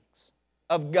blessings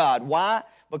of God. Why?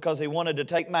 Because he wanted to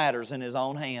take matters in his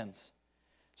own hands.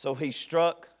 So he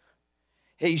struck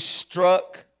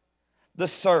the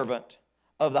servant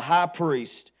of the high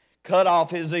priest, cut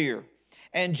off his ear.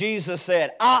 And Jesus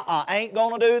said, I ain't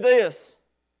going to do this.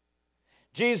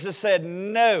 Jesus said,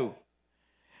 no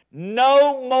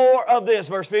more of this.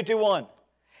 Verse 51.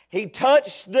 He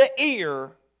touched the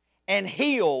ear and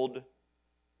healed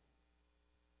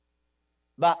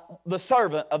the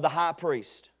servant of the high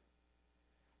priest.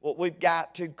 What we've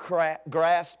got to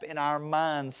grasp in our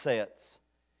mindsets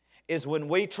is when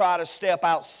we try to step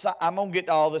outside. I'm going to get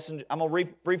to all this, and I'm going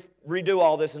to redo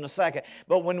all this in a second.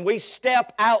 But when we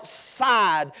step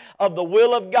outside of the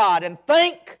will of God and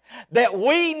think that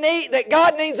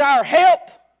God needs our help,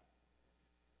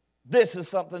 this is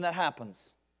something that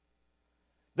happens.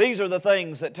 These are the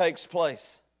things that takes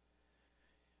place.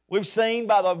 We've seen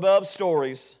by the above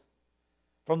stories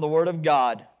from the Word of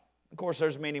God. Of course,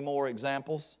 there's many more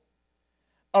examples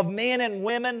of men and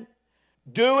women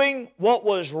doing what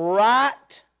was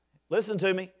right. Listen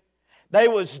to me. They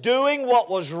was doing what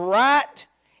was right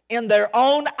in their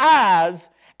own eyes,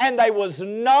 and they was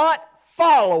not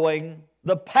following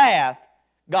the path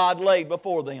God laid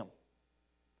before them.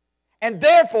 And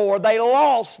therefore, they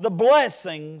lost the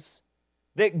blessings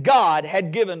that God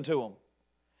had given to them.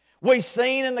 We've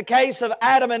seen in the case of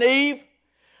Adam and Eve,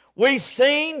 we've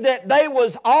seen that they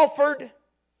was offered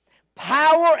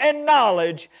power and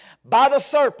knowledge by the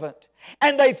serpent,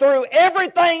 and they threw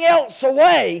everything else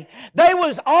away. They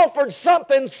was offered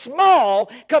something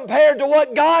small compared to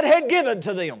what God had given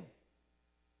to them.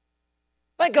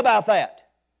 Think about that.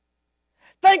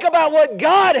 Think about what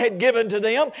God had given to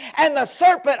them, and the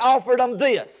serpent offered them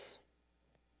this.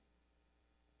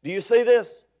 Do you see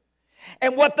this?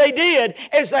 And what they did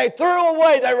is they threw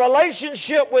away their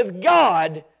relationship with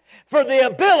God for the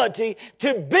ability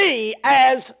to be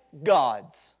as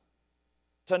gods,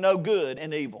 to know good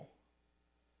and evil.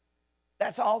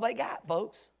 That's all they got,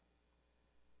 folks.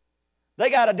 They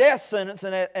got a death sentence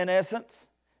in essence.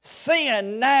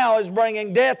 Sin now is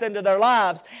bringing death into their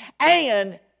lives,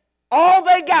 and all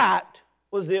they got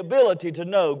was the ability to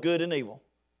know good and evil.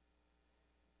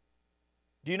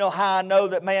 Do you know how I know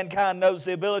that mankind knows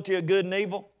the ability of good and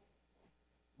evil?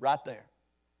 Right there.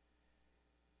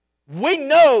 We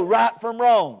know right from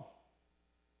wrong.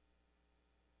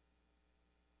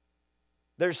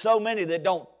 There's so many that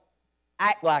don't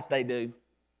act like they do.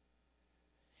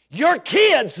 Your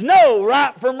kids know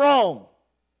right from wrong.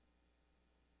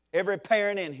 Every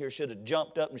parent in here should have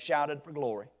jumped up and shouted for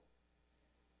glory.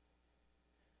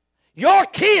 Your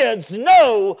kids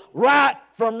know right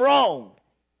from wrong.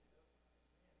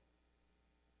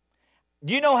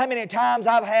 Do you know how many times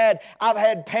I've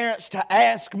had parents to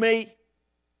ask me,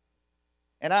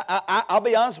 and I'll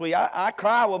be honest with you, I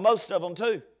cry with most of them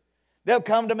too. They'll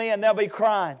come to me and they'll be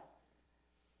crying.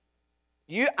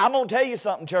 I'm going to tell you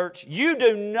something, church. You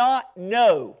do not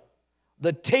know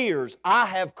the tears I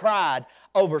have cried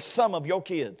over some of your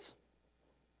kids.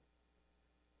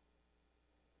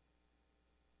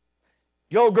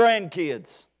 Your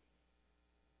grandkids.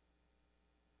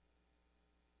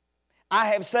 I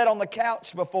have sat on the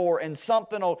couch before and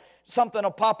something will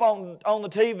pop on the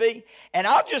TV, and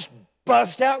I'll just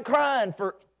bust out crying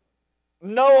for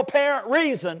no apparent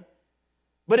reason,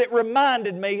 but it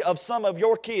reminded me of some of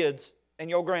your kids and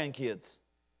your grandkids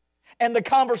and the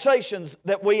conversations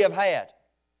that we have had.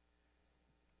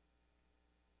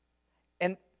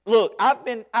 And look, I've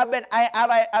been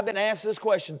asked this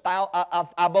question,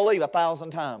 I believe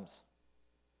 1,000 times,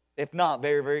 if not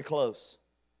very, very close.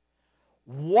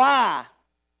 Why?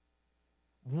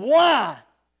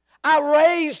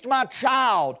 I raised my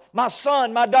child, my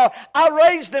son, my daughter. I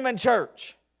raised them in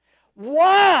church.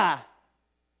 Why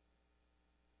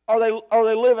are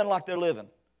they living like they're living?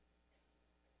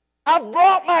 I've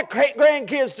brought my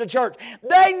grandkids to church.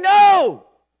 They know.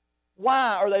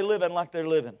 Why are they living like they're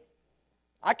living?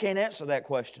 I can't answer that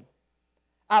question.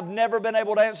 I've never been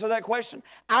able to answer that question.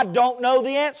 I don't know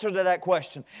the answer to that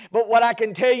question. But what I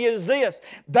can tell you is this.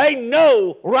 They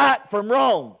know right from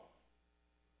wrong.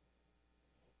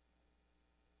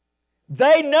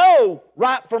 They know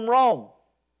right from wrong.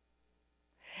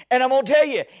 And I'm going to tell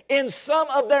you, in some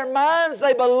of their minds,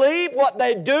 they believe what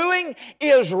they're doing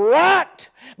is right,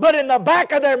 but in the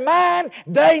back of their mind,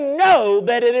 they know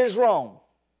that it is wrong.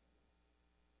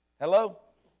 Hello?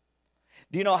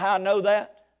 Do you know how I know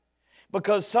that?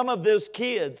 Because some of those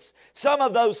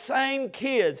same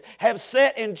kids have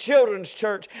sat in children's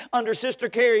church under Sister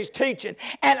Carrie's teaching,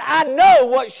 and I know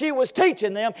what she was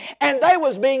teaching them, and they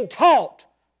was being taught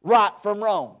right from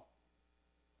wrong.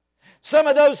 Some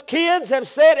of those kids have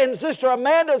sat in Sister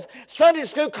Amanda's Sunday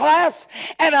school class,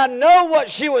 and I know what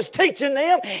she was teaching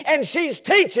them, and she's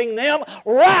teaching them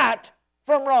right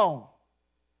from wrong.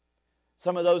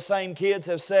 Some of those same kids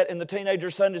have sat in the teenager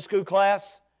Sunday school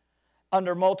class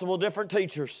under multiple different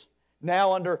teachers,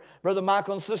 now under Brother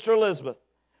Michael and Sister Elizabeth.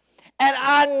 And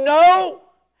I know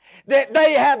that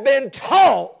they have been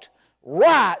taught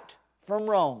right from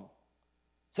wrong.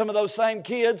 Some of those same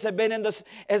kids have been in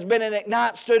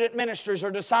Ignite Student Ministries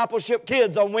or Discipleship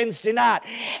Kids on Wednesday night.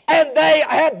 And they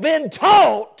have been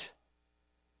taught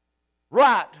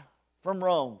right from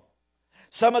wrong.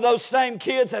 Some of those same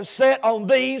kids have sat on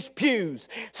these pews.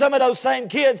 Some of those same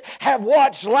kids have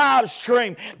watched live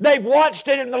stream. They've watched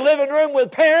it in the living room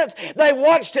with parents. They've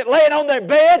watched it laying on their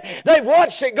bed. They've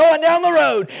watched it going down the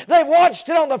road. They've watched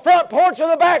it on the front porch or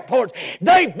the back porch.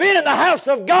 They've been in the house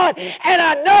of God, and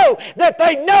I know that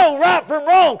they know right from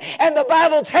wrong. And the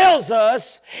Bible tells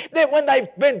us that when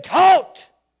they've been taught,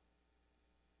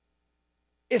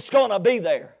 it's going to be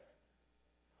there.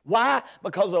 Why?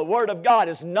 Because the Word of God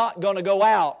is not going to go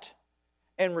out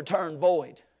and return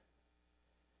void.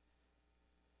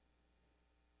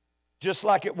 Just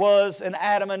like it was in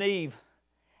Adam and Eve.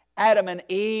 Adam and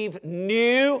Eve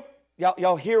knew,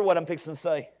 y'all hear what I'm fixing to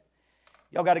say.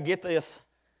 Y'all got to get this.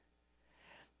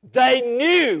 They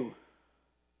knew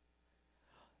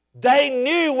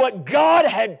what God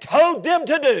had told them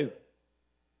to do.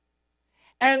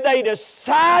 And they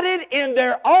decided in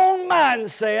their own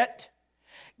mindset,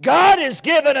 God has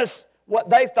given us what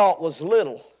they thought was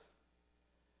little.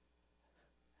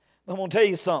 I'm going to tell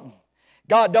you something.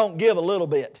 God don't give a little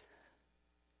bit.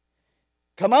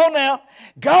 Come on now.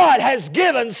 God has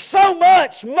given so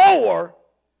much more,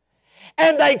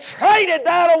 and they traded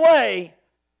that away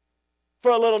for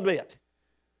a little bit.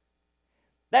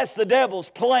 That's the devil's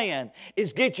plan,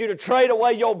 is get you to trade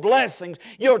away your blessings,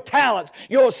 your talents,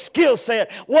 your skill set,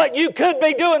 what you could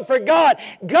be doing for God.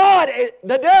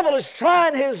 The devil is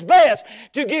trying his best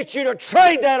to get you to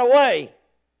trade that away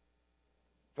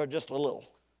for just a little.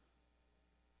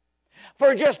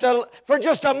 For just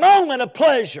a moment of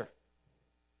pleasure.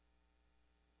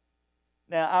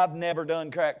 Now, I've never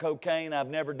done crack cocaine. I've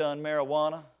never done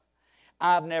marijuana.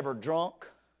 I've never drunk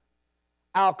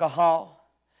alcohol.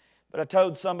 But I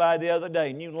told somebody the other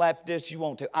day, and you can laugh at this if you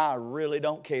want to, I really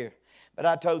don't care. But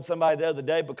I told somebody the other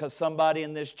day because somebody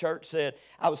in this church said,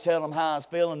 I was telling them how I was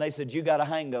feeling, they said, you got a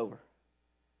hangover.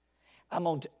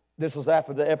 This was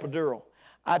after the epidural.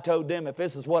 I told them if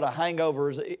this is what a hangover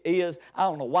is, I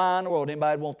don't know why in the world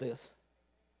anybody would want this.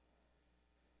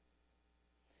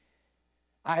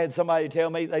 I had somebody tell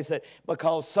me, they said,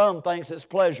 because some thinks it's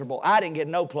pleasurable. I didn't get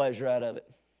no pleasure out of it.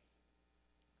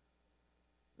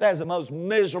 That's the most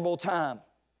miserable time.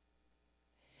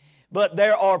 But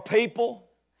there are people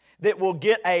that will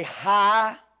get a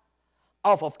high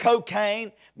off of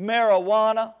cocaine,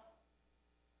 marijuana,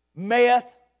 meth,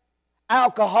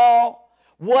 alcohol,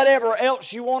 whatever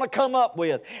else you want to come up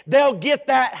with. They'll get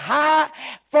that high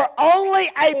for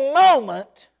only a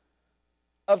moment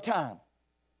of time.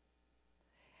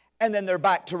 And then they're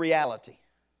back to reality.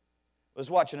 I was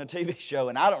watching a TV show,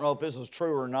 and I don't know if this is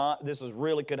true or not. This is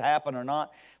really could happen or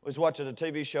not. I was watching a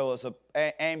TV show. It's an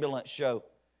ambulance show.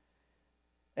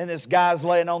 And this guy's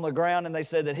laying on the ground, and they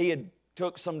said that he had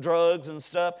took some drugs and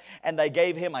stuff, and they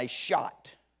gave him a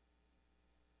shot.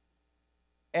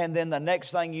 And then the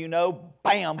next thing you know,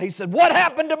 bam, he said, what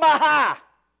happened to my high?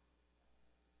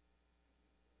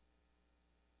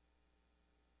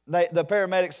 The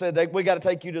paramedics said, we got to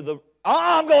take you to the...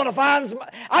 I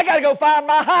got to go find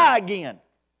my high again.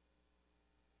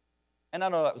 And I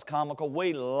know that was comical.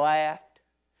 We laughed.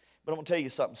 But I'm going to tell you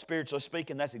something. Spiritually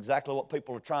speaking, that's exactly what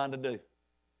people are trying to do.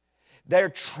 They're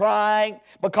trying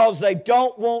because they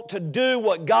don't want to do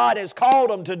what God has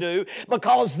called them to do,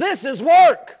 because this is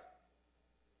work.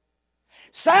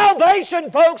 Salvation,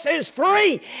 folks, is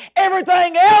free.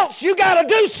 Everything else, you got to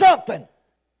do something.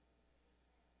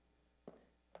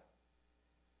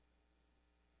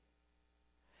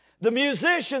 The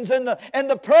musicians and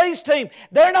the praise team,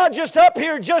 they're not just up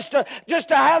here just to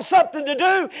have something to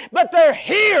do, but they're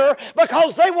here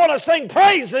because they want to sing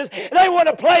praises. They want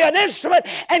to play an instrument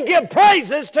and give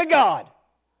praises to God.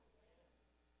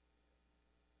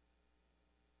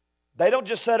 They don't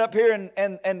just sit up here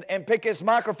and pick this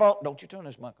microphone. Don't you turn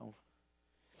this mic on.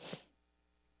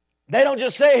 They don't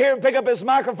just sit here and pick up this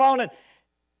microphone and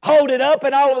hold it up,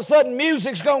 and all of a sudden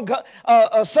music's going to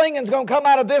singing's going to come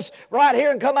out of this right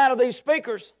here and come out of these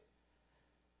speakers.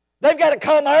 They've got to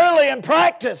come early and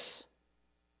practice.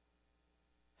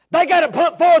 They got to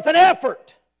put forth an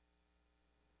effort.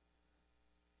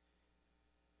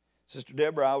 Sister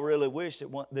Deborah, I really wish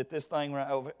that this thing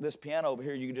right over, this piano over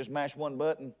here, you could just mash one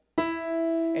button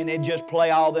and it'd just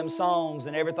play all them songs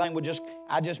and everything would just,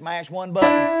 I just mash one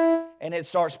button and it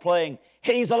starts playing,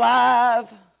 He's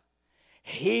alive,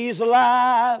 He's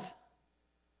alive.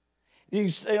 You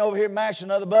stay over here and mash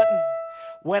another button.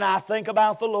 When I think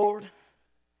about the Lord,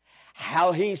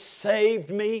 how He saved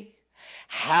me,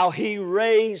 how He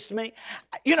raised me.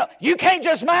 You know, you can't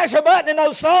just mash a button and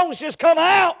those songs just come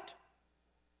out.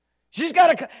 She's got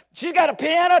a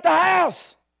piano at the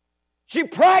house. She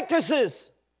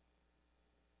practices.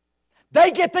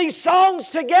 They get these songs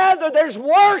together. There's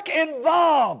work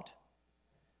involved.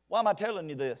 Why am I telling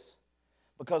you this?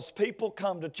 Because people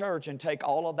come to church and take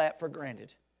all of that for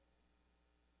granted.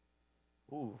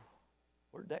 Ooh,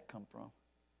 where did that come from?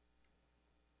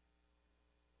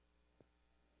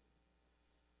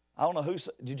 I don't know who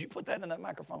said, did you put that in that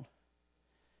microphone?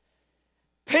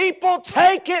 People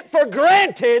take it for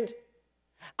granted.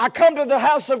 I come to the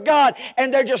house of God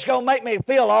and they're just going to make me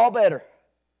feel all better.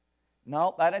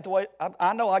 No, that ain't the way.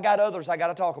 I know I got others I got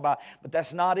to talk about, but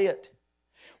that's not it.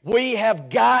 We have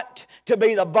got to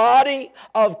be the body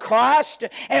of Christ,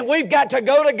 and we've got to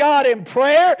go to God in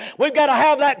prayer. We've got to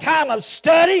have that time of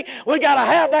study. We've got to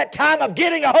have that time of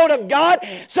getting a hold of God.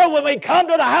 So when we come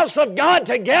to the house of God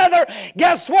together,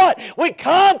 guess what? We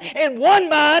come in one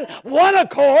mind, one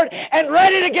accord, and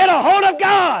ready to get a hold of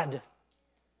God.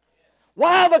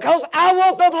 Why? Because I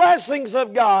want the blessings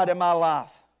of God in my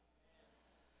life.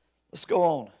 Let's go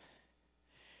on.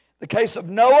 The case of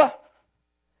Noah.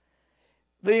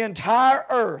 The entire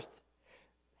earth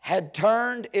had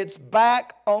turned its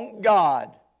back on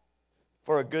God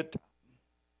for a good time.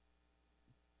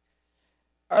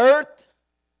 Earth,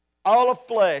 all of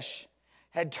flesh,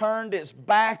 had turned its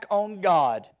back on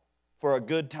God for a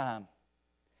good time.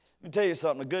 Let me tell you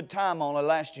something, a good time only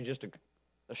lasts you just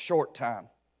a short time.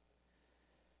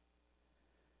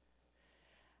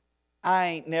 I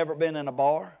ain't never been in a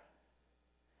bar.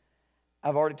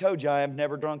 I've already told you I have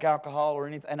never drunk alcohol or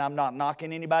anything, and I'm not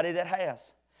knocking anybody that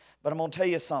has. But I'm going to tell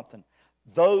you something.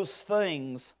 Those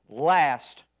things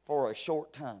last for a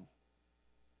short time.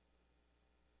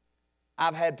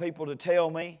 I've had people to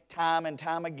tell me time and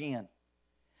time again,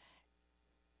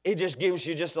 it just gives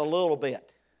you just a little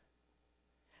bit.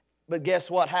 But guess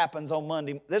what happens on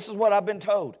Monday? This is what I've been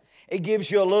told. It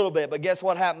gives you a little bit, but guess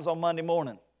what happens on Monday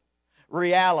morning?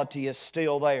 Reality is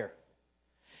still there.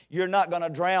 You're not going to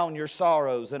drown your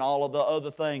sorrows and all of the other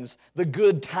things, the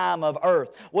good time of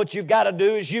earth. What you've got to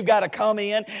do is you've got to come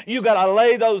in, you've got to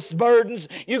lay those burdens,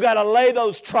 you've got to lay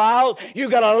those trials,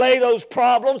 you've got to lay those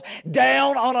problems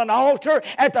down on an altar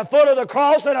at the foot of the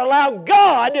cross and allow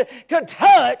God to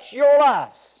touch your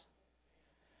lives.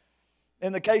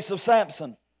 In the case of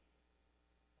Samson,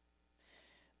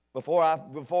 before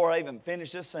I even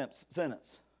finish this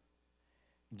sentence,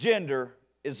 gender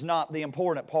is not the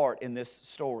important part in this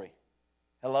story.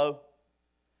 Hello?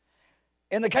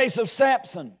 In the case of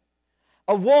Samson,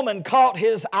 a woman caught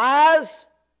his eyes,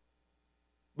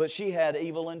 but she had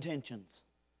evil intentions.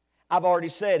 I've already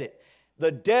said it.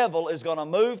 The devil is going to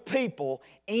move people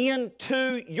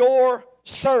into your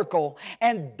circle,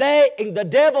 and the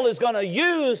devil is going to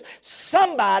use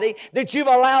somebody that you've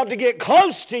allowed to get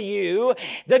close to you.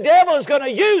 The devil is going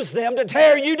to use them to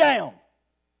tear you down.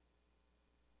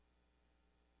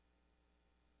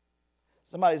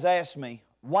 Somebody's asked me,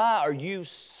 why are you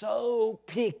so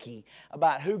picky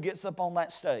about who gets up on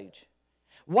that stage?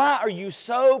 Why are you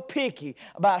so picky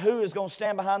about who is going to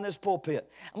stand behind this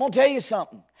pulpit? I'm going to tell you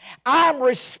something. I'm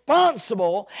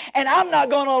responsible, and I'm not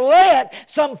going to let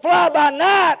some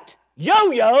fly-by-night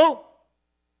yo-yo,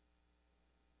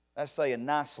 that's saying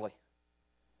nicely,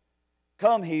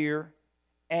 come here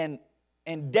and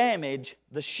damage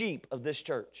the sheep of this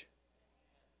church.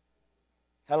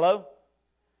 Hello?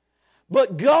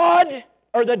 But God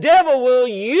or the devil will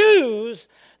use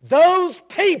those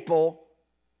people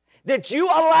that you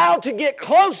allow to get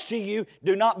close to you.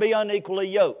 Do not be unequally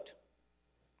yoked.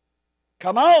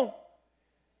 Come on.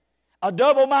 A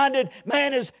double-minded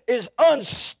man is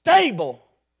unstable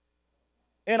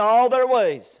in all their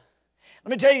ways.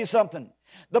 Let me tell you something.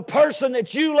 The person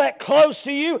that you let close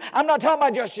to you, I'm not talking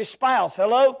about just your spouse.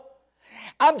 Hello?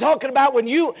 I'm talking about when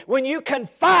you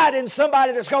confide in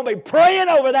somebody that's going to be praying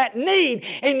over that need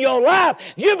in your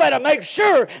life, you better make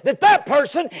sure that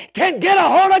person can get a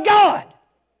hold of God.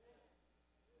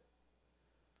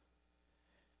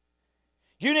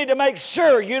 You need to make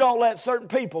sure you don't let certain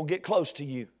people get close to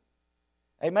you.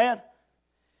 Amen?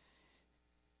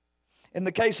 In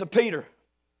the case of Peter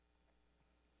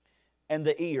and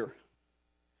the ear.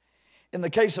 In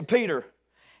the case of Peter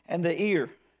and the ear.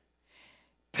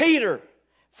 Peter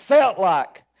felt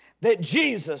like that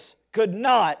Jesus could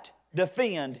not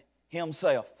defend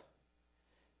himself.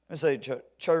 Let me say,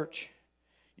 church,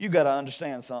 you got to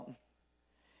understand something.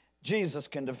 Jesus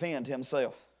can defend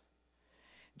himself.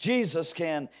 Jesus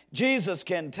can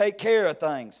take care of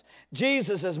things.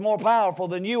 Jesus is more powerful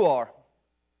than you are.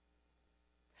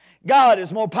 God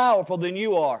is more powerful than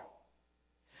you are.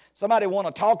 Somebody want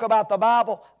to talk about the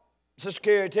Bible? Sister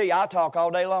Carrie, tell you, I'll talk all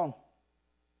day long.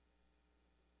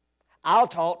 I'll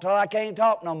talk till I can't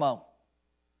talk no more.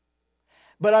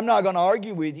 But I'm not going to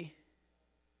argue with you.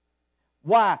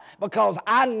 Why? Because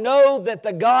I know that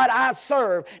the God I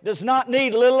serve does not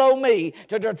need little old me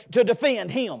to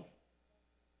defend Him.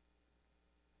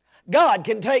 God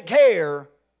can take care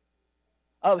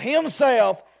of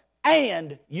Himself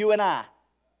and you and I.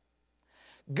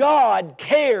 God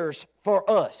cares for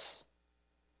us.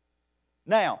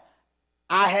 Now,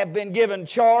 I have been given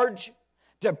charge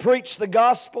to preach the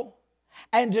gospel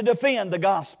and to defend the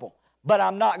gospel, but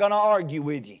I'm not going to argue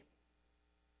with you.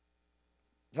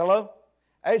 Hello?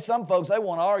 Hey, some folks, they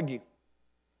want to argue.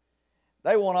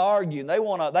 They want to argue. They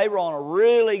want to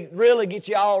really get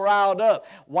you all riled up.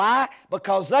 Why?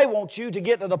 Because they want you to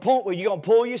get to the point where you're going to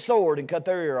pull your sword and cut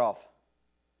their ear off.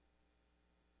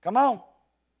 Come on.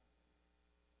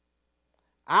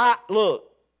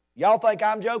 Look, y'all think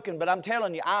I'm joking, but I'm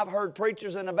telling you, I've heard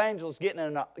preachers and evangelists getting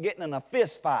in a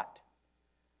fist fight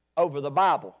over the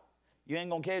Bible. You ain't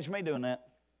going to catch me doing that.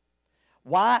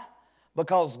 Why?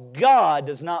 Because God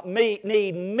does not need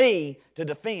me to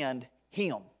defend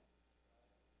Him.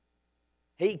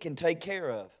 He can take care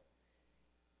of.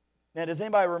 Now, does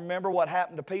anybody remember what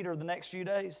happened to Peter the next few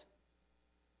days?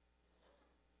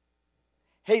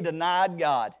 He denied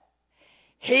God.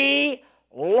 He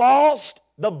lost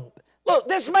the... Look,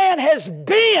 this man has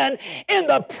been in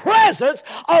the presence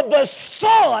of the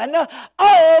Son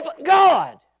of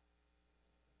God.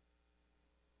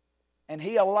 And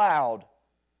he allowed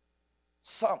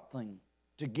something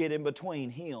to get in between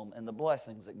him and the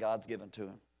blessings that God's given to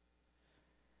him.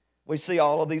 We see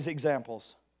all of these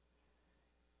examples.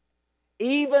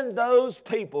 Even those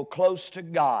people close to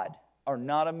God are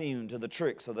not immune to the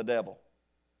tricks of the devil.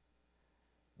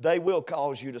 They will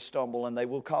cause you to stumble and they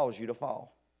will cause you to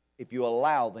fall if you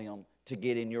allow them to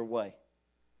get in your way.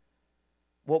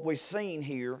 What we've seen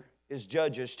here is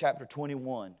Judges chapter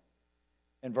 21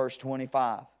 and verse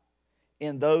 25.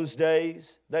 In those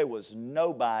days, there was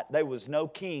no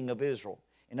king of Israel.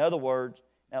 In other words,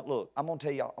 now look, I'm going to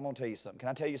tell you something. Can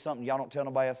I tell you something? Y'all don't tell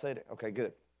nobody I said it? Okay,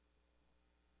 good.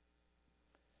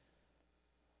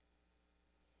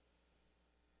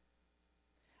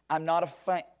 I'm not a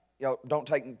fan. Y'all, don't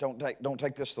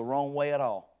take this the wrong way at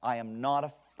all. I am not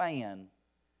a fan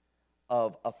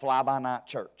of a fly-by-night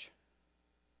church.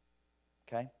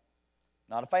 Okay?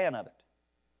 Not a fan of it.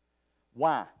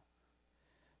 Why?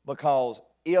 Because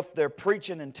if they're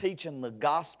preaching and teaching the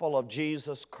gospel of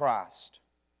Jesus Christ,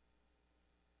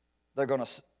 they're going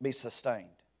to be sustained.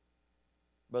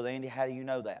 Brother Andy, how do you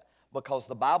know that? Because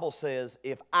the Bible says,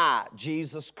 if I,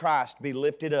 Jesus Christ, be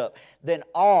lifted up, then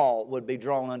all would be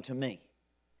drawn unto me.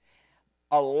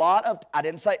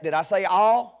 Did I say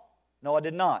all? No, I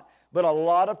did not. But a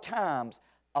lot of times,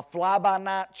 a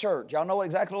fly-by-night church, y'all know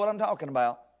exactly what I'm talking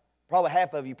about. Probably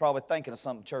half of you probably thinking of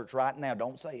some church right now.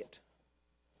 Don't say it.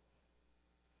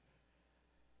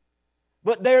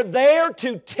 But they're there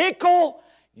to tickle.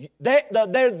 They're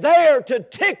there to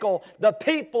tickle the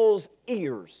people's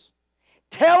ears.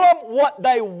 Tell them what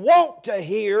they want to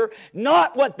hear,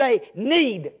 not what they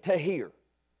need to hear.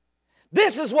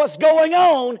 This is what's going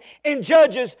on in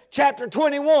Judges chapter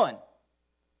 21.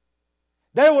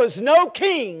 There was no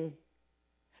king,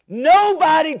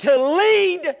 nobody to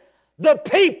lead the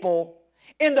people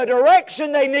in the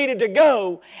direction they needed to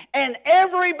go, and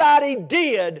everybody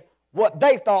did what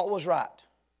they thought was right.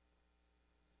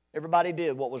 Everybody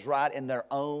did what was right in their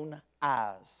own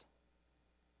eyes.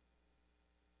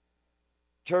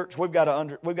 Church, we've got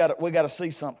to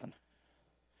see something.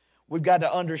 We've got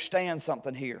to understand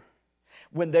something here.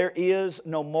 When there is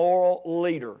no moral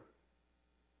leader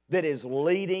that is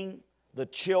leading the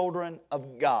children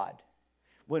of God,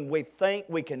 when we think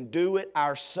we can do it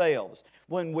ourselves,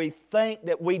 when we think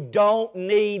that we don't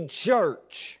need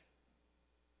church.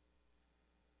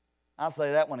 I'll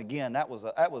say that one again. That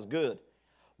was good.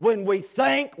 When we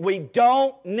think we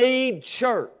don't need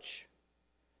church.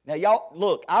 Now, y'all,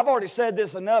 look, I've already said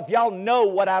this enough. Y'all know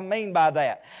what I mean by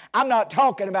that. I'm not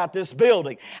talking about this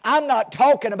building. I'm not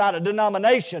talking about a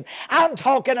denomination. I'm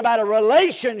talking about a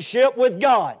relationship with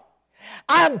God.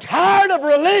 I'm tired of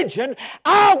religion.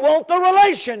 I want the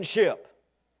relationship.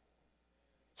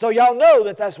 So y'all know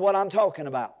that that's what I'm talking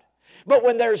about. But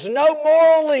when there's no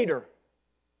moral leader,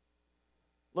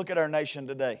 look at our nation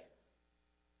today.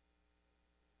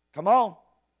 Come on.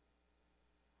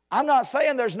 I'm not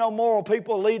saying there's no moral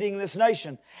people leading this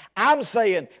nation. I'm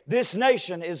saying this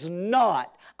nation is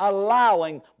not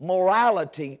allowing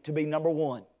morality to be number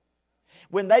one.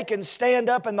 When they can stand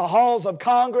up in the halls of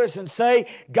Congress and say,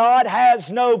 God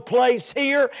has no place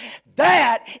here,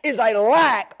 that is a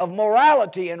lack of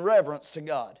morality and reverence to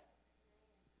God.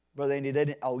 Brother Andy, they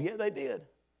didn't. Oh, yeah, they did.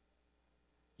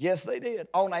 Yes, they did.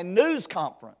 On a news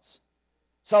conference,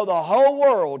 so the whole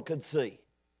world could see.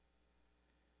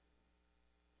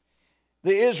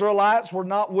 The Israelites were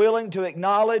not willing to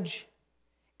acknowledge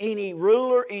any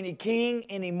ruler, any king,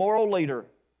 any moral leader.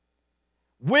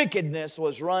 Wickedness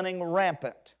was running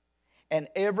rampant, and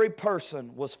every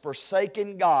person was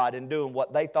forsaking God and doing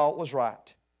what they thought was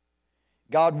right.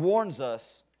 God warns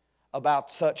us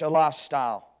about such a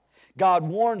lifestyle. God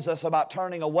warns us about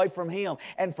turning away from Him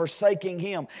and forsaking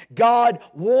Him. God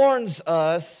warns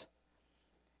us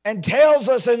and tells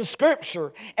us in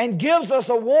Scripture and gives us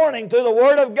a warning through the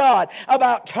Word of God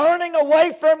about turning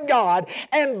away from God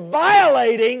and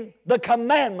violating the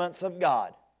commandments of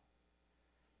God.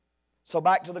 So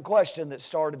back to the question that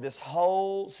started this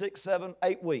whole 6, 7,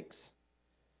 8 weeks.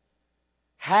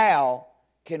 How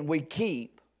can we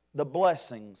keep the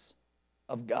blessings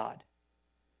of God?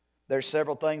 There's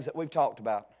several things that we've talked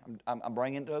about. I'm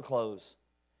bringing it to a close.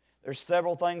 There's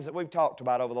several things that we've talked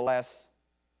about over the last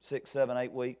 6, 7,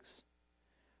 8 weeks.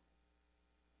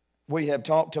 We have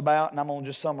talked about, and I'm going to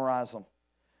just summarize them.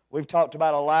 We've talked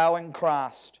about allowing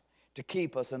Christ to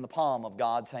keep us in the palm of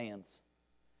God's hands.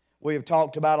 We have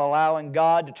talked about allowing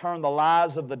God to turn the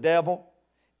lies of the devil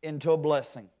into a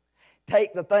blessing.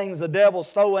 Take the things the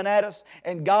devil's throwing at us,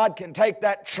 and God can take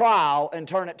that trial and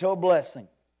turn it to a blessing.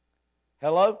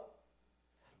 Hello?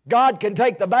 God can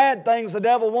take the bad things the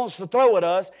devil wants to throw at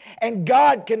us, and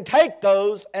God can take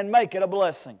those and make it a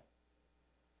blessing.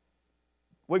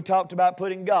 We've talked about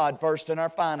putting God first in our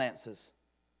finances.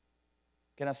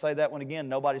 Can I say that one again?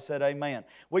 Nobody said amen.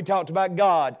 We talked about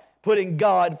God, putting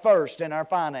God first in our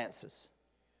finances.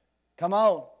 Come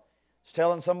on. I was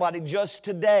telling somebody just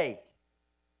today,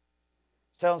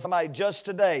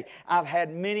 I've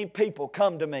had many people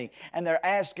come to me and they're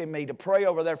asking me to pray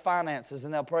over their finances,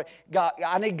 and they'll pray, God,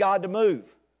 I need God to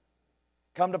move.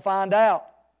 Come to find out,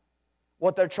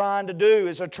 what they're trying to do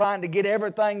is they're trying to get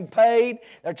everything paid.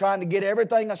 They're trying to get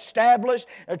everything established.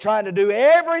 They're trying to do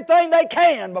everything they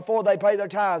can before they pay their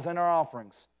tithes and their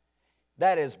offerings.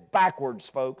 That is backwards,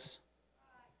 folks.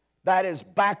 That is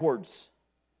backwards.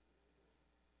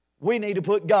 We need to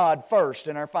put God first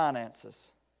in our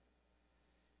finances.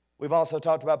 We've also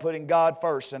talked about putting God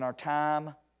first in our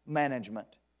time management.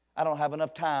 I don't have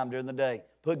enough time during the day.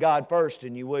 Put God first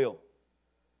and you will.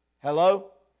 Hello?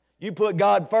 You put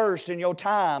God first in your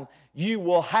time, you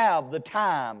will have the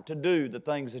time to do the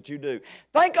things that you do.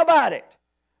 Think about it.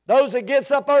 Those that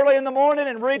gets up early in the morning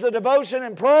and reads a devotion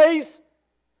and prays,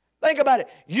 think about it.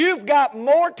 You've got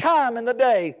more time in the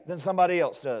day than somebody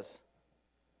else does.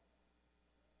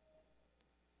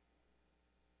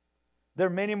 There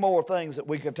are many more things that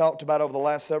we could have talked about over the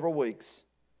last several weeks.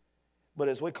 But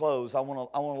as we close, I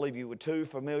want to leave you with two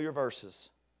familiar verses.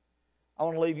 I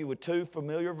want to leave you with two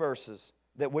familiar verses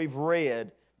that we've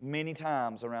read many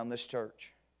times around this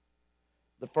church.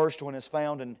 The first one is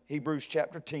found in Hebrews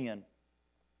chapter 10,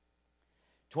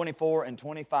 24 and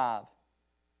 25.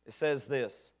 It says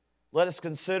this, let us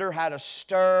consider how to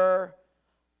stir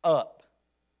up.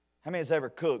 How many has ever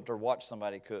cooked or watched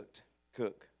somebody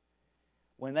cook?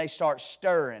 When they start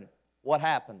stirring, what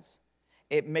happens?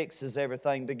 It mixes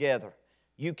everything together.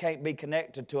 You can't be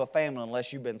connected to a family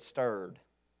unless you've been stirred.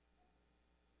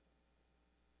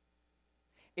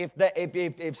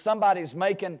 If somebody's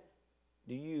making,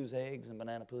 do you use eggs and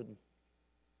banana pudding?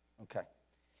 Okay.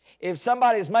 If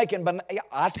somebody's making,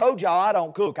 I told y'all I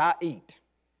don't cook, I eat.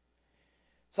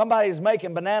 Somebody's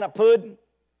making banana pudding.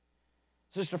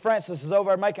 Sister Frances is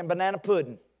over there making banana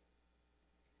pudding.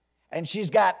 And she's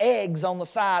got eggs on the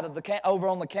side of over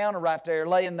on the counter right there,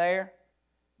 laying there.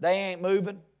 They ain't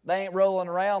moving. They ain't rolling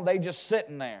around. They just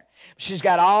sitting there. She's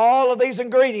got all of these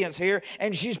ingredients here,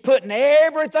 and she's putting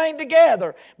everything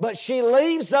together, but she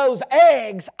leaves those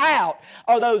eggs out.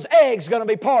 Are those eggs going to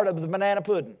be part of the banana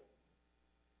pudding?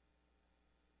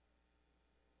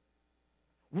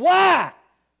 Why?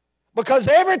 Because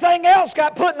everything else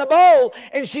got put in the bowl,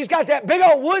 and she's got that big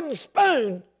old wooden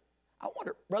spoon. I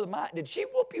wonder, Brother Mike, did she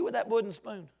whoop you with that wooden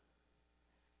spoon?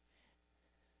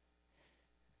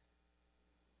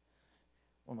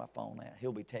 Where's my phone at?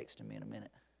 He'll be texting me in a minute.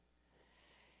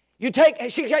 She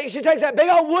takes that big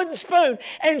old wooden spoon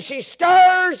and she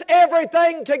stirs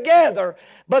everything together,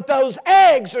 but those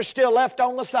eggs are still left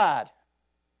on the side.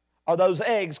 Are those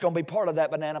eggs going to be part of that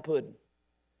banana pudding?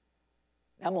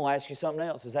 I'm going to ask you something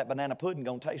else. Is that banana pudding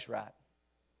going to taste right?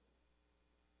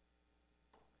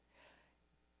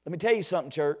 Let me tell you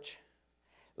something, church.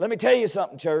 Let me tell you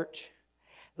something, church.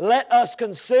 Let us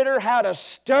consider how to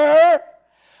stir.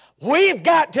 We've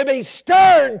got to be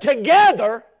stirred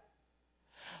together,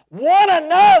 one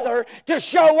another, to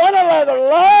show one another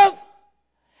love,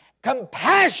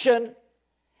 compassion,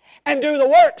 and do the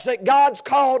works that God's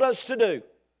called us to do.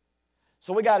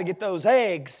 So we got to get those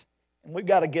eggs, and we've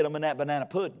got to get them in that banana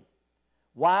pudding.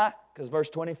 Why? Because verse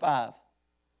 25.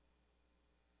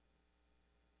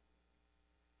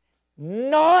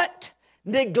 Not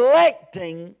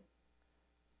neglecting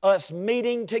us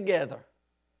meeting together,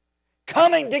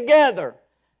 coming together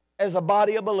as a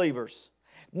body of believers,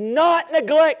 not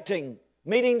neglecting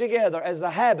meeting together as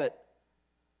the habit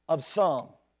of some.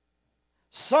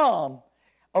 Some,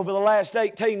 over the last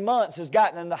 18 months, has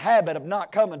gotten in the habit of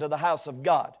not coming to the house of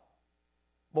God.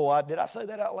 Boy, did I say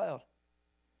that out loud?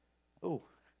 Ooh.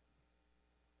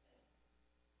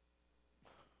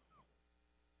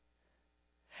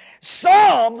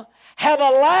 Some have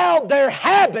allowed their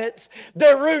habits,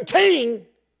 their routine,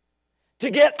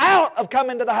 to get out of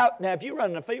coming to the house. Now, if you're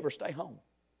running a fever, stay home.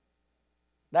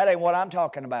 That ain't what I'm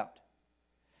talking about.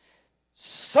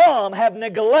 Some have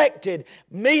neglected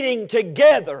meeting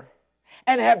together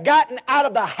and have gotten out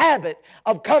of the habit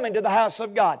of coming to the house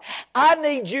of God. I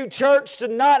need you, church, to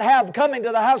not have coming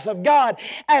to the house of God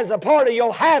as a part of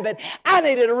your habit. I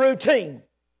needed a routine.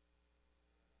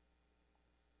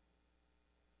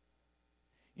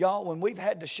 Y'all, when we've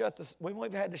had to shut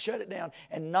it down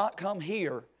and not come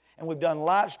here, and we've done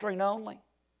live stream only,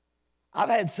 I've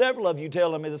had several of you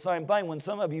telling me the same thing. When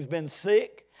some of you've been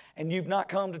sick and you've not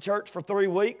come to church for 3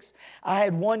 weeks, I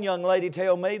had one young lady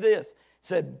tell me this.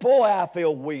 Said, boy, I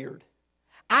feel weird.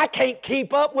 I can't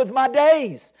keep up with my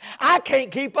days. I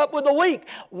can't keep up with the week.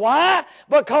 Why?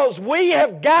 Because we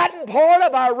have gotten part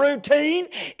of our routine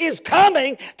is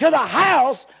coming to the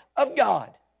house of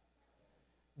God.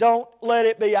 Don't let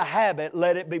it be a habit.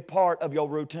 Let it be part of your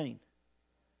routine.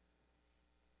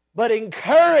 But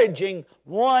encouraging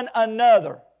one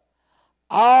another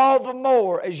all the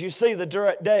more as you see the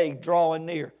day drawing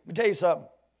near. Let me tell you something.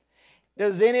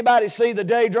 Does anybody see the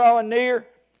day drawing near?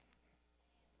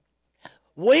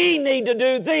 We need to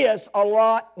do this a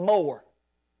lot more.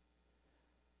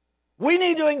 We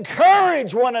need to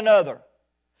encourage one another.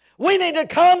 We need to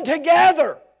come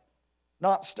together,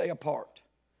 not stay apart.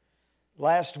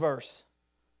 Last verse,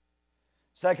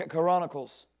 2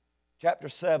 Chronicles chapter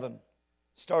 7,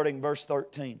 starting verse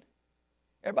 13.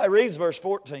 Everybody reads verse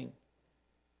 14.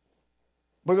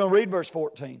 We're going to read verse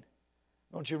 14.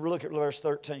 I want you to look at verse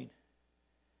 13.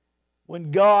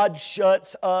 When God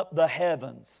shuts up the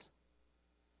heavens,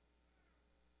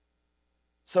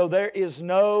 so there is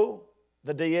no,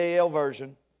 the DAL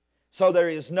version, so there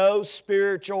is no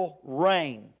spiritual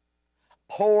rain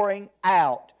pouring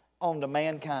out onto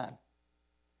mankind.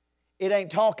 It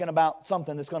ain't talking about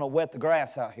something that's going to wet the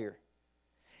grass out here.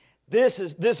 This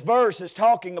verse is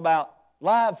talking about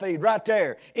live feed right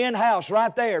there, in-house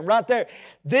right there, right there.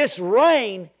 This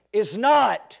rain is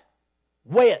not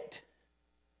wet.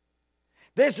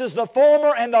 This is the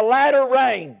former and the latter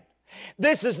rain.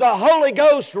 This is the Holy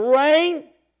Ghost rain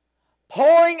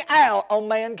pouring out on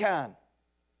mankind.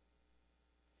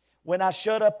 When I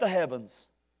shut up the heavens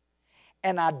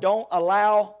and I don't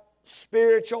allow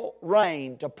spiritual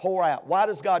rain to pour out. Why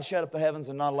does God shut up the heavens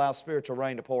and not allow spiritual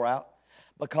rain to pour out?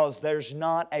 Because there's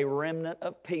not a remnant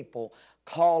of people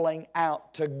calling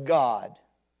out to God.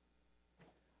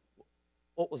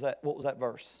 What was that? What was that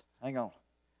verse? Hang on.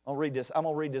 I'm going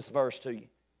to read this verse to you.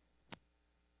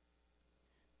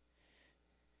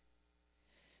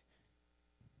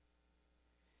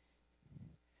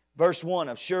 Verse 1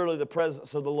 of surely the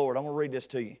presence of the Lord. I'm going to read this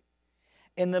to you.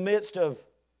 In the midst of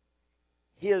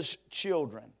His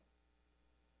children.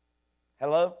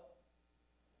 Hello?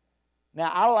 Now,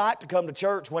 I like to come to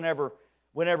church whenever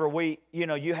we,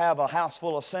 you have a house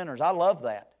full of sinners. I love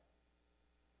that.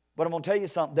 But I'm going to tell you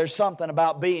something. There's something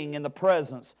about being in the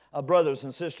presence of brothers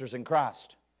and sisters in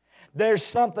Christ. There's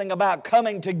something about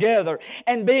coming together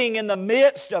and being in the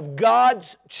midst of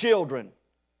God's children.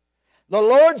 The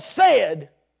Lord said,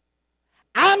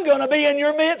 I'm going to be in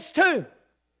your midst too.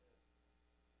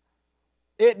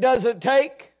 It doesn't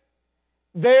take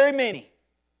very many.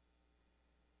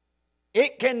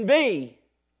 It can be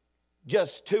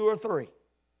just 2 or 3.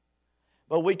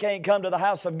 But we can't come to the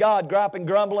house of God griping,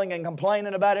 grumbling, and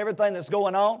complaining about everything that's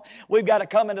going on. We've got to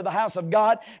come into the house of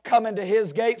God, come into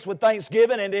His gates with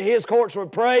thanksgiving, into His courts with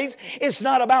praise. It's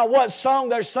not about what song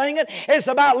they're singing. It's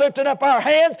about lifting up our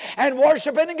hands and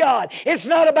worshiping God. It's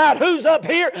not about who's up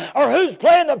here or who's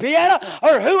playing the piano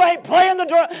or who ain't playing the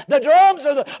drums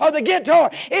or the guitar.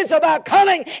 It's about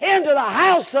coming into the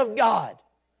house of God.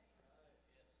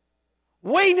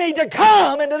 We need to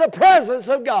come into the presence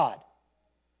of God.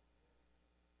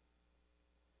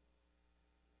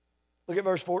 Look at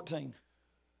verse 14.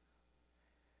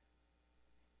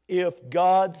 If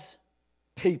God's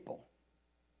people,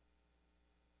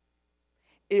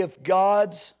 if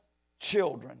God's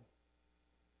children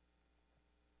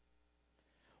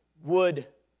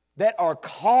that are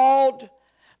called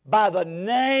by the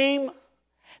name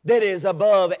that is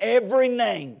above every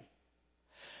name,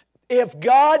 if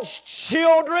God's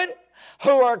children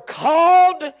who are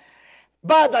called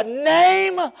by the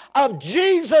name of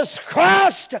Jesus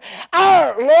Christ,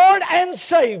 our Lord and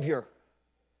Savior,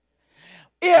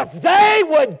 if they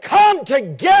would come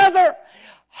together,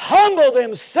 humble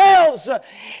themselves,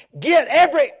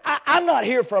 I'm not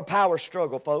here for a power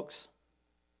struggle, folks.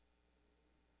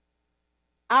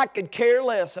 I could care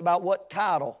less about what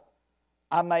title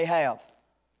I may have.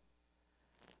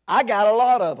 I got a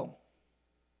lot of them.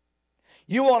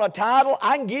 You want a title?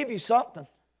 I can give you something.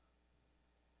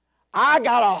 I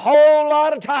got a whole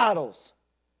lot of titles.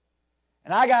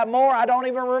 And I got more I don't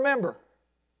even remember.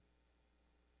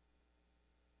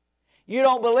 You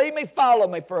don't believe me? Follow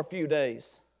me for a few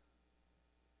days.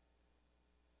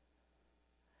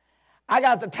 I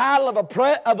got the title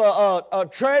of a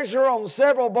treasurer on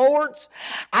several boards.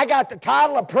 I got the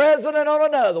title of president on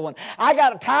another one. I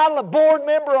got a title of board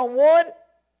member on one.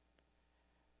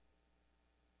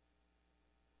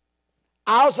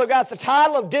 I also got the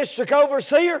title of district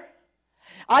overseer.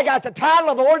 I got the title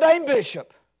of ordained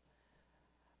bishop.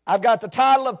 I've got the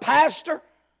title of pastor.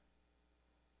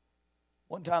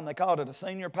 One time they called it a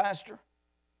senior pastor.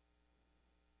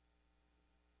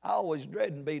 I always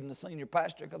dreaded being a senior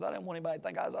pastor because I didn't want anybody to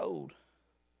think I was old.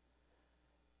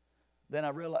 Then I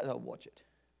realized, watch it.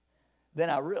 Then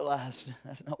I realized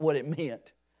that's not what it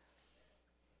meant.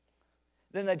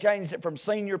 Then they changed it from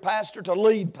senior pastor to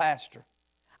lead pastor.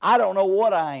 I don't know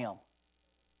what I am.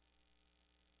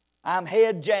 I'm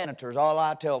head janitor is all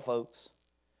I tell folks.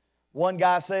 One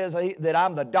guy says that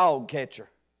I'm the dog catcher.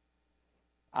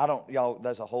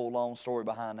 There's a whole long story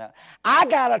behind that. I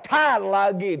got a title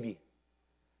I'll give you.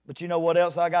 But you know what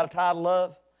else I got a title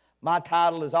of? My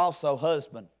title is also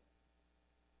husband.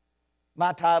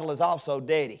 My title is also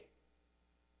daddy.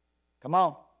 Come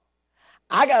on.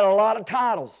 I got a lot of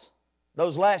titles.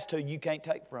 Those last two you can't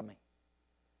take from me.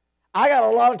 I got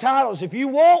a lot of titles. If you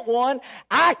want one,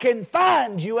 I can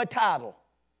find you a title.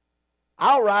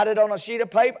 I'll write it on a sheet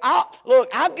of paper.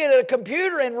 I'll get a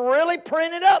computer and really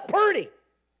print it up pretty.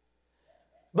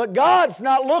 But God's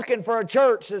not looking for a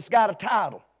church that's got a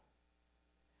title.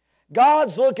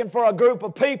 God's looking for a group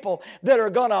of people that are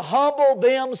going to humble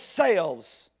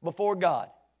themselves before God.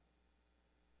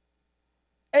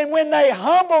 And when they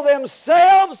humble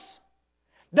themselves,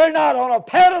 they're not on a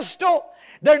pedestal.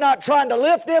 They're not trying to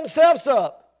lift themselves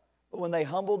up. But when they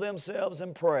humble themselves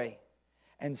and pray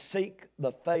and seek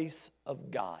the face of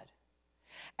God,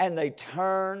 and they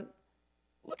turn,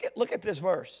 look at this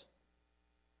verse.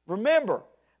 Remember,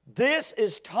 this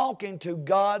is talking to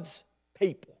God's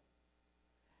people.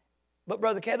 But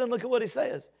Brother Kevin, look at what he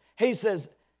says. He says,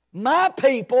 my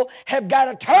people have got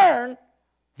to turn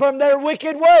from their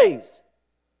wicked ways.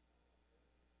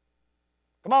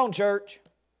 Come on, church.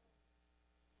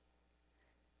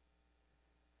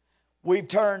 We've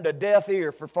turned a deaf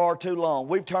ear for far too long.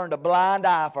 We've turned a blind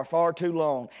eye for far too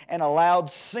long and allowed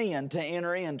sin to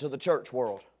enter into the church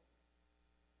world.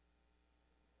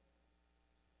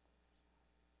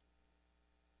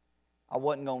 I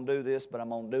wasn't going to do this, but I'm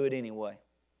going to do it anyway.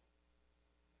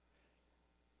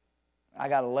 I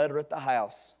got a letter at the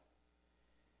house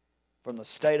from the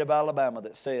state of Alabama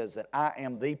that says that I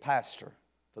am the pastor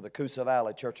for the Coosa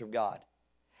Valley Church of God.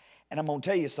 And I'm going to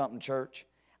tell you something, church.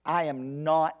 I am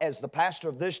not, as the pastor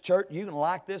of this church, you can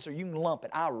like this or you can lump it.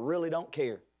 I really don't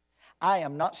care. I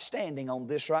am not standing on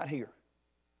this right here.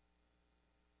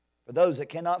 For those that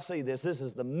cannot see this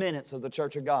is the minutes of the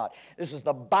Church of God. This is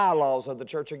the bylaws of the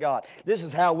Church of God. This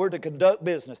is how we're to conduct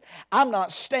business. I'm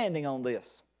not standing on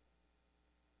this.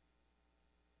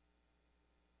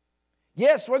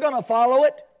 Yes, we're going to follow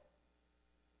it.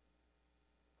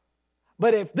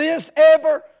 But if this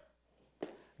ever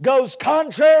goes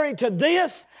contrary to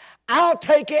this, I'll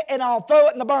take it and I'll throw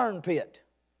it in the burn pit.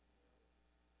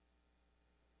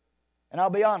 And I'll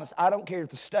be honest, I don't care if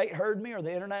the state heard me or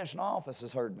the international office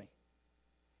has heard me.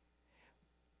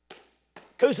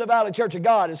 Coosa Valley Church of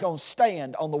God is going to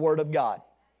stand on the Word of God.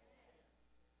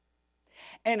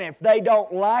 And if they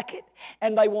don't like it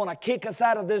and they want to kick us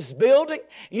out of this building,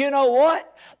 you know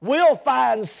what? We'll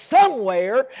find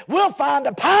somewhere, we'll find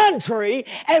a pine tree,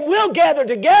 and we'll gather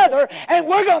together and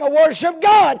we're going to worship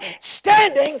God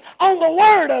standing on the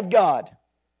Word of God.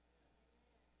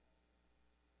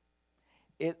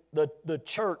 The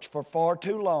church for far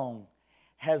too long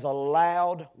has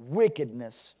allowed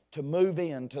wickedness to move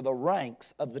into the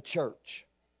ranks of the church.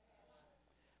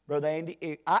 Brother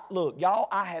Andy, look, y'all,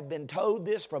 I have been told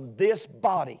this from this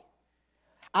body.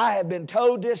 I have been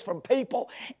told this from people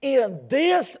in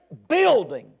this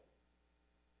building.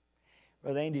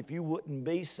 Brother Andy, if you wouldn't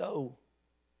be so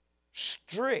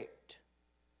strict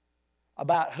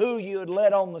about who you would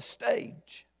let on the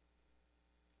stage,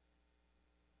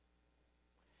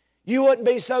 you wouldn't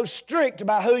be so strict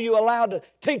about who you allowed to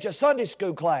teach a Sunday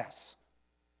school class.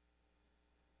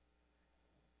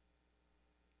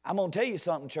 I'm going to tell you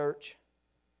something, church.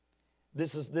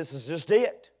 This is just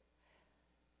it.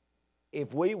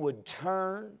 If we would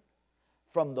turn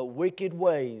from the wicked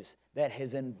ways that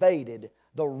has invaded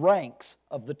the ranks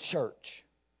of the church.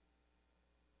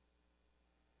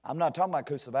 I'm not talking about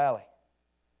Coosa Valley.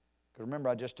 Because remember,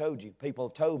 I just told you, people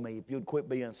have told me if you'd quit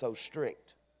being so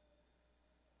strict.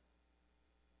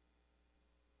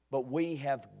 But we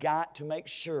have got to make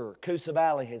sure, Coosa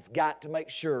Valley has got to make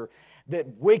sure that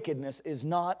wickedness is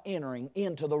not entering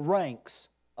into the ranks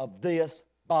of this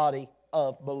body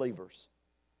of believers.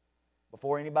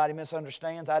 Before anybody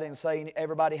misunderstands, I didn't say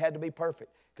everybody had to be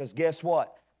perfect. Because guess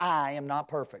what? I am not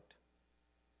perfect.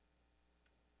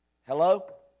 Hello?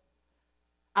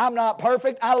 I'm not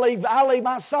perfect. I leave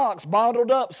my socks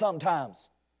bottled up sometimes.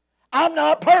 I'm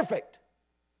not perfect.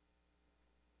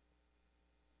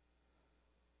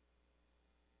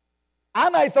 I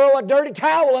may throw a dirty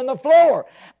towel on the floor.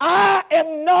 I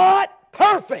am not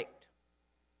perfect.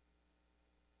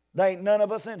 There ain't none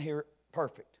of us in here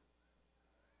perfect.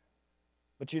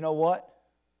 But you know what?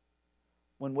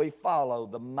 When we follow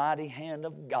the mighty hand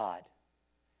of God,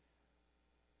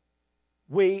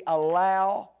 we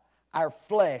allow our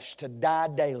flesh to die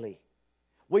daily.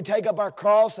 We take up our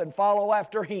cross and follow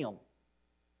after Him.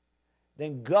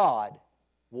 Then God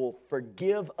will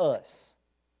forgive us,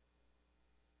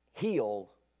 heal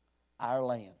our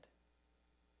land.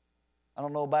 I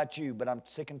don't know about you, but I'm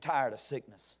sick and tired of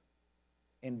sickness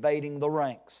invading the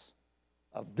ranks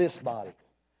of this body.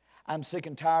 I'm sick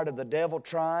and tired of the devil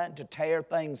trying to tear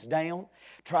things down,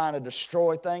 trying to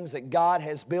destroy things that God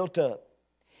has built up.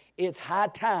 It's high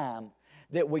time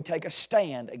that we take a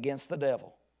stand against the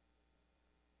devil.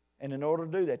 And in order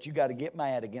to do that, you've got to get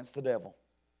mad against the devil.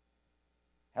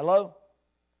 Hello?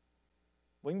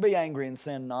 We can be angry and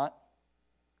sin not.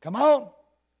 Come on.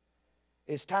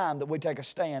 It's time that we take a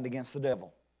stand against the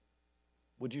devil.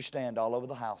 Would you stand all over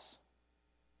the house?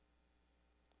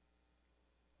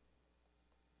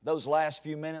 Those last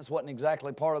few minutes wasn't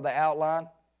exactly part of the outline,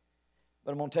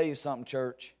 but I'm going to tell you something,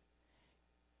 church.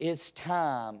 It's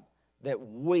time that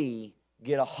we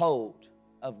get a hold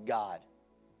of God.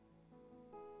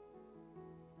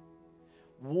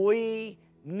 We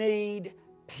need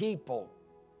people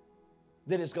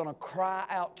that is going to cry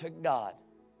out to God.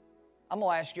 I'm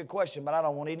going to ask you a question, but I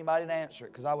don't want anybody to answer it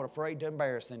because I was afraid to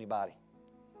embarrass anybody.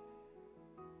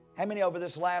 How many over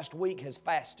this last week has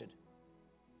fasted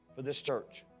for this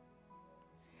church?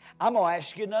 I'm going to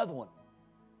ask you another one.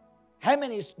 How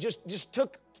many just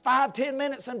took 5-10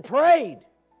 minutes and prayed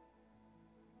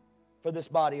for this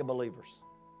body of believers?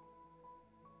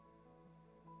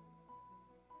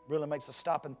 Really makes us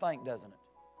stop and think, doesn't it?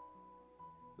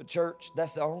 But church,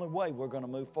 that's the only way we're going to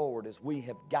move forward is we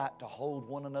have got to hold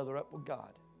one another up with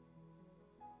God.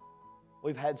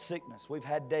 We've had sickness. We've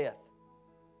had death.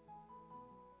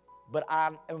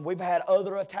 And we've had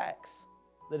other attacks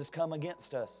that has come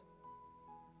against us.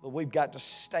 But we've got to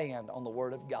stand on the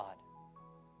Word of God.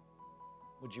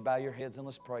 Would you bow your heads and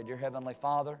let's pray. Dear Heavenly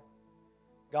Father,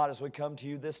 God, as we come to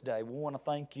you this day, we want to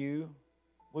thank you.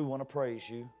 We want to praise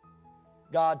you.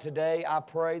 God, today I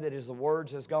pray that as the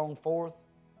words has gone forth,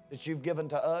 that you've given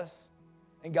to us,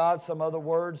 and God, some other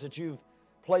words that you've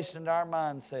placed into our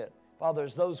mindset. Father,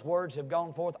 as those words have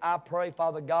gone forth, I pray,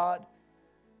 Father God,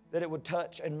 that it would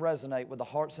touch and resonate with the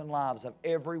hearts and lives of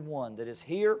everyone that is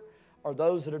here or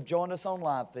those that have joined us on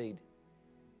live feed.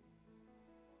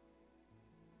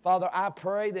 Father, I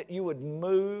pray that you would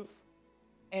move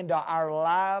into our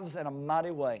lives in a mighty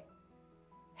way.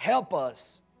 Help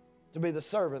us to be the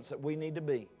servants that we need to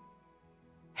be.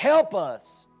 Help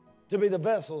us to be the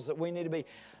vessels that we need to be.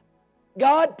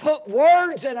 God put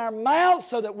words in our mouths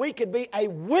so that we could be a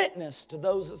witness to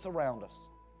those that surround us,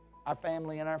 our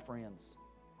family and our friends,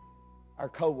 our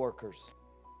co-workers,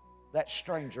 that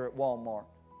stranger at Walmart.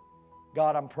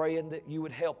 God, I'm praying that you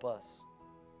would help us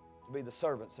to be the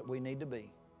servants that we need to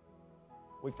be.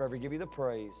 We forever give you the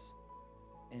praise.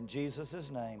 In Jesus'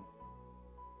 name,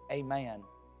 amen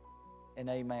and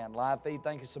amen. Live feed,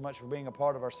 thank you so much for being a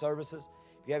part of our services.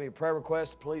 If you have any prayer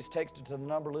requests, please text it to the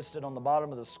number listed on the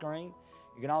bottom of the screen.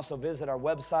 You can also visit our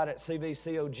website at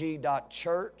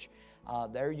cvcog.church.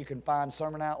 There you can find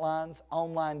sermon outlines,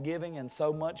 online giving, and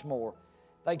so much more.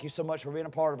 Thank you so much for being a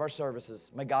part of our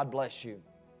services. May God bless you.